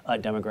by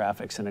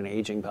demographics and an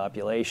aging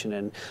population.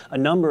 And a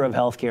number of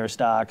healthcare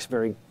stocks,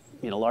 very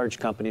large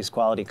companies,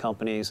 quality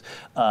companies,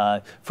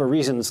 for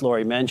reasons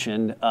Lori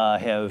mentioned,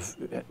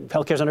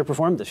 healthcare's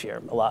underperformed this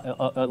year,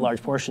 a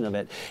large portion of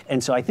it.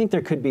 And so I think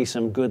there could be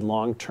some good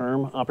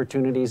long-term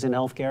opportunities in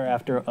healthcare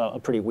after a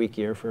pretty weak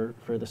year for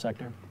the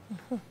sector.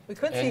 We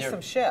could see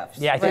some shifts.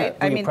 Yeah, I think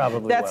right? we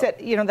probably that's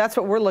will. it. That's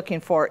what we're looking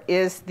for,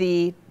 is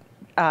the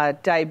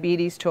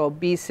diabetes to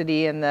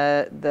obesity and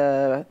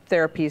the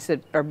therapies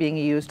that are being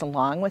used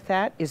along with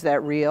that. Is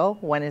that real?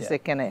 When is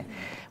it going to?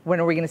 When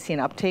are we going to see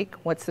an uptake?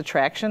 What's the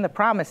traction? The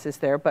promise is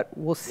there, but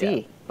we'll see.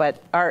 Yeah.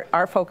 But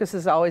our focus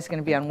is always going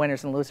to be on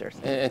winners and losers.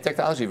 And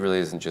technology really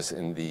isn't just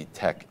in the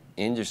tech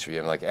industry. I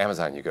mean, like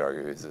Amazon, you could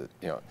argue, is a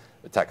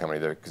tech company.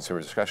 They're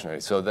consumer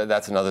discretionary. So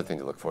that's another thing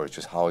to look for. Is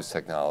just how is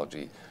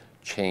technology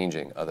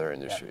changing other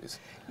industries?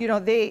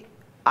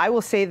 I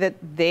will say that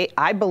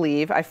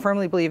I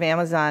firmly believe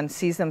Amazon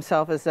sees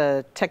themselves as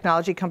a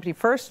technology company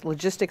first,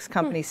 logistics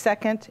company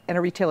second, and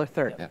a retailer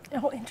third. Yeah.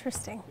 Oh,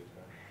 interesting.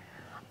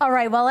 All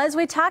right, well, as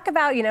we talk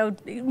about,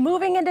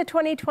 moving into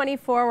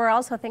 2024, we're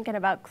also thinking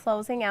about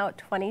closing out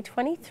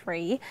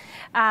 2023.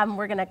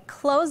 We're going to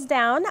close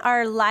down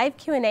our live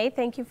Q&A.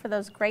 Thank you for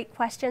those great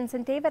questions.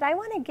 And David, I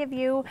want to give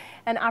you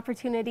an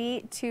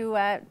opportunity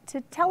to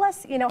tell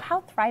us,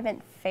 how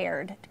Thrivent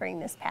fared during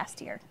this past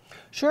year.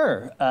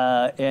 Sure,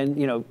 and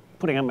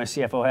putting on my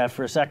CFO hat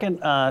for a second,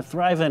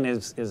 Thrivent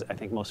is, I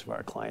think most of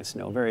our clients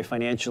know, very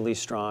financially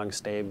strong,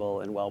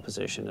 stable, and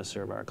well-positioned to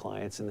serve our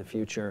clients in the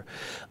future.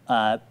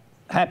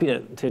 Happy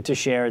to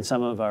share, and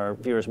some of our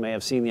viewers may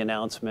have seen the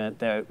announcement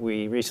that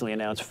we recently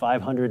announced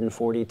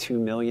 $542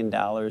 million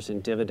in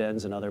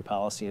dividends and other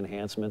policy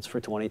enhancements for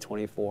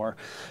 2024.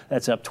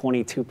 That's up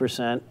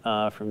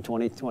 22% from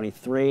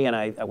 2023, and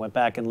I went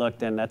back and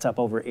looked, and that's up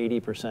over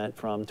 80%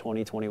 from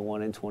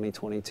 2021 and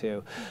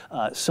 2022.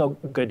 So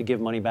good to give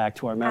money back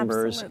to our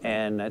members, Absolutely.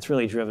 And it's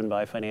really driven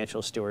by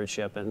financial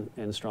stewardship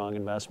and strong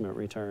investment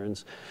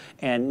returns.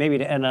 And maybe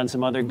to end on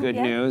some other good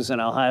news, and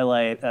I'll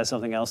highlight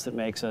something else that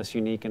makes us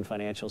unique in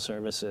financial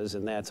services,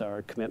 and that's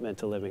our commitment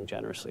to living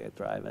generously at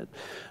Thrivent.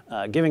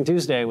 Giving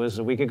Tuesday was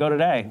a week ago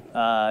today.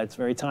 It's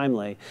very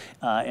timely,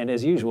 and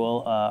as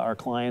usual, our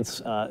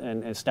clients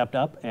and stepped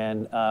up,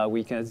 and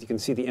you can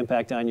see the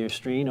impact on your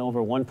screen.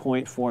 Over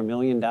 $1.4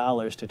 million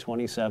to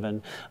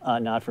 27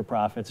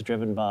 not-for-profits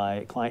driven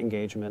by client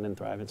engagement and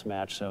Thrivent's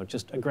match. So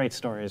just a great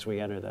story as we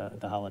enter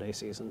the holiday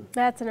season.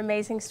 That's an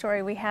amazing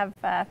story. We have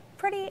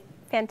pretty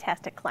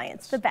fantastic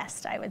clients, the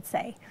best, I would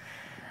say.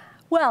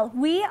 Well,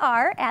 we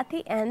are at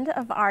the end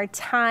of our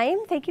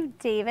time. Thank you,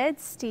 David,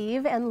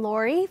 Steve, and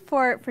Lori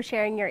for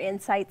sharing your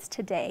insights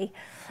today.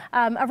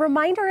 A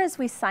reminder as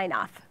we sign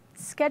off,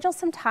 schedule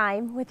some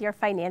time with your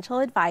financial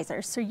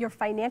advisor so your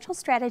financial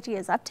strategy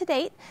is up to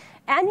date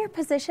and you're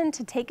positioned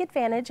to take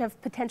advantage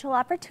of potential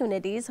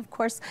opportunities, of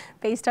course,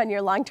 based on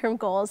your long-term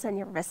goals and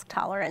your risk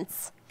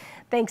tolerance.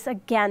 Thanks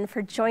again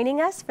for joining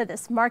us for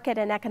this market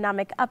and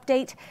economic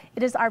update.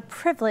 It is our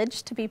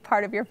privilege to be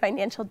part of your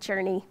financial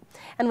journey.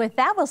 And with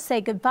that, we'll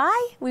say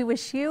goodbye. We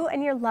wish you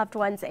and your loved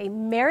ones a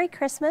Merry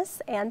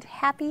Christmas and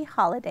Happy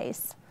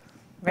Holidays.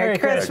 Merry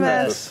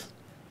Christmas.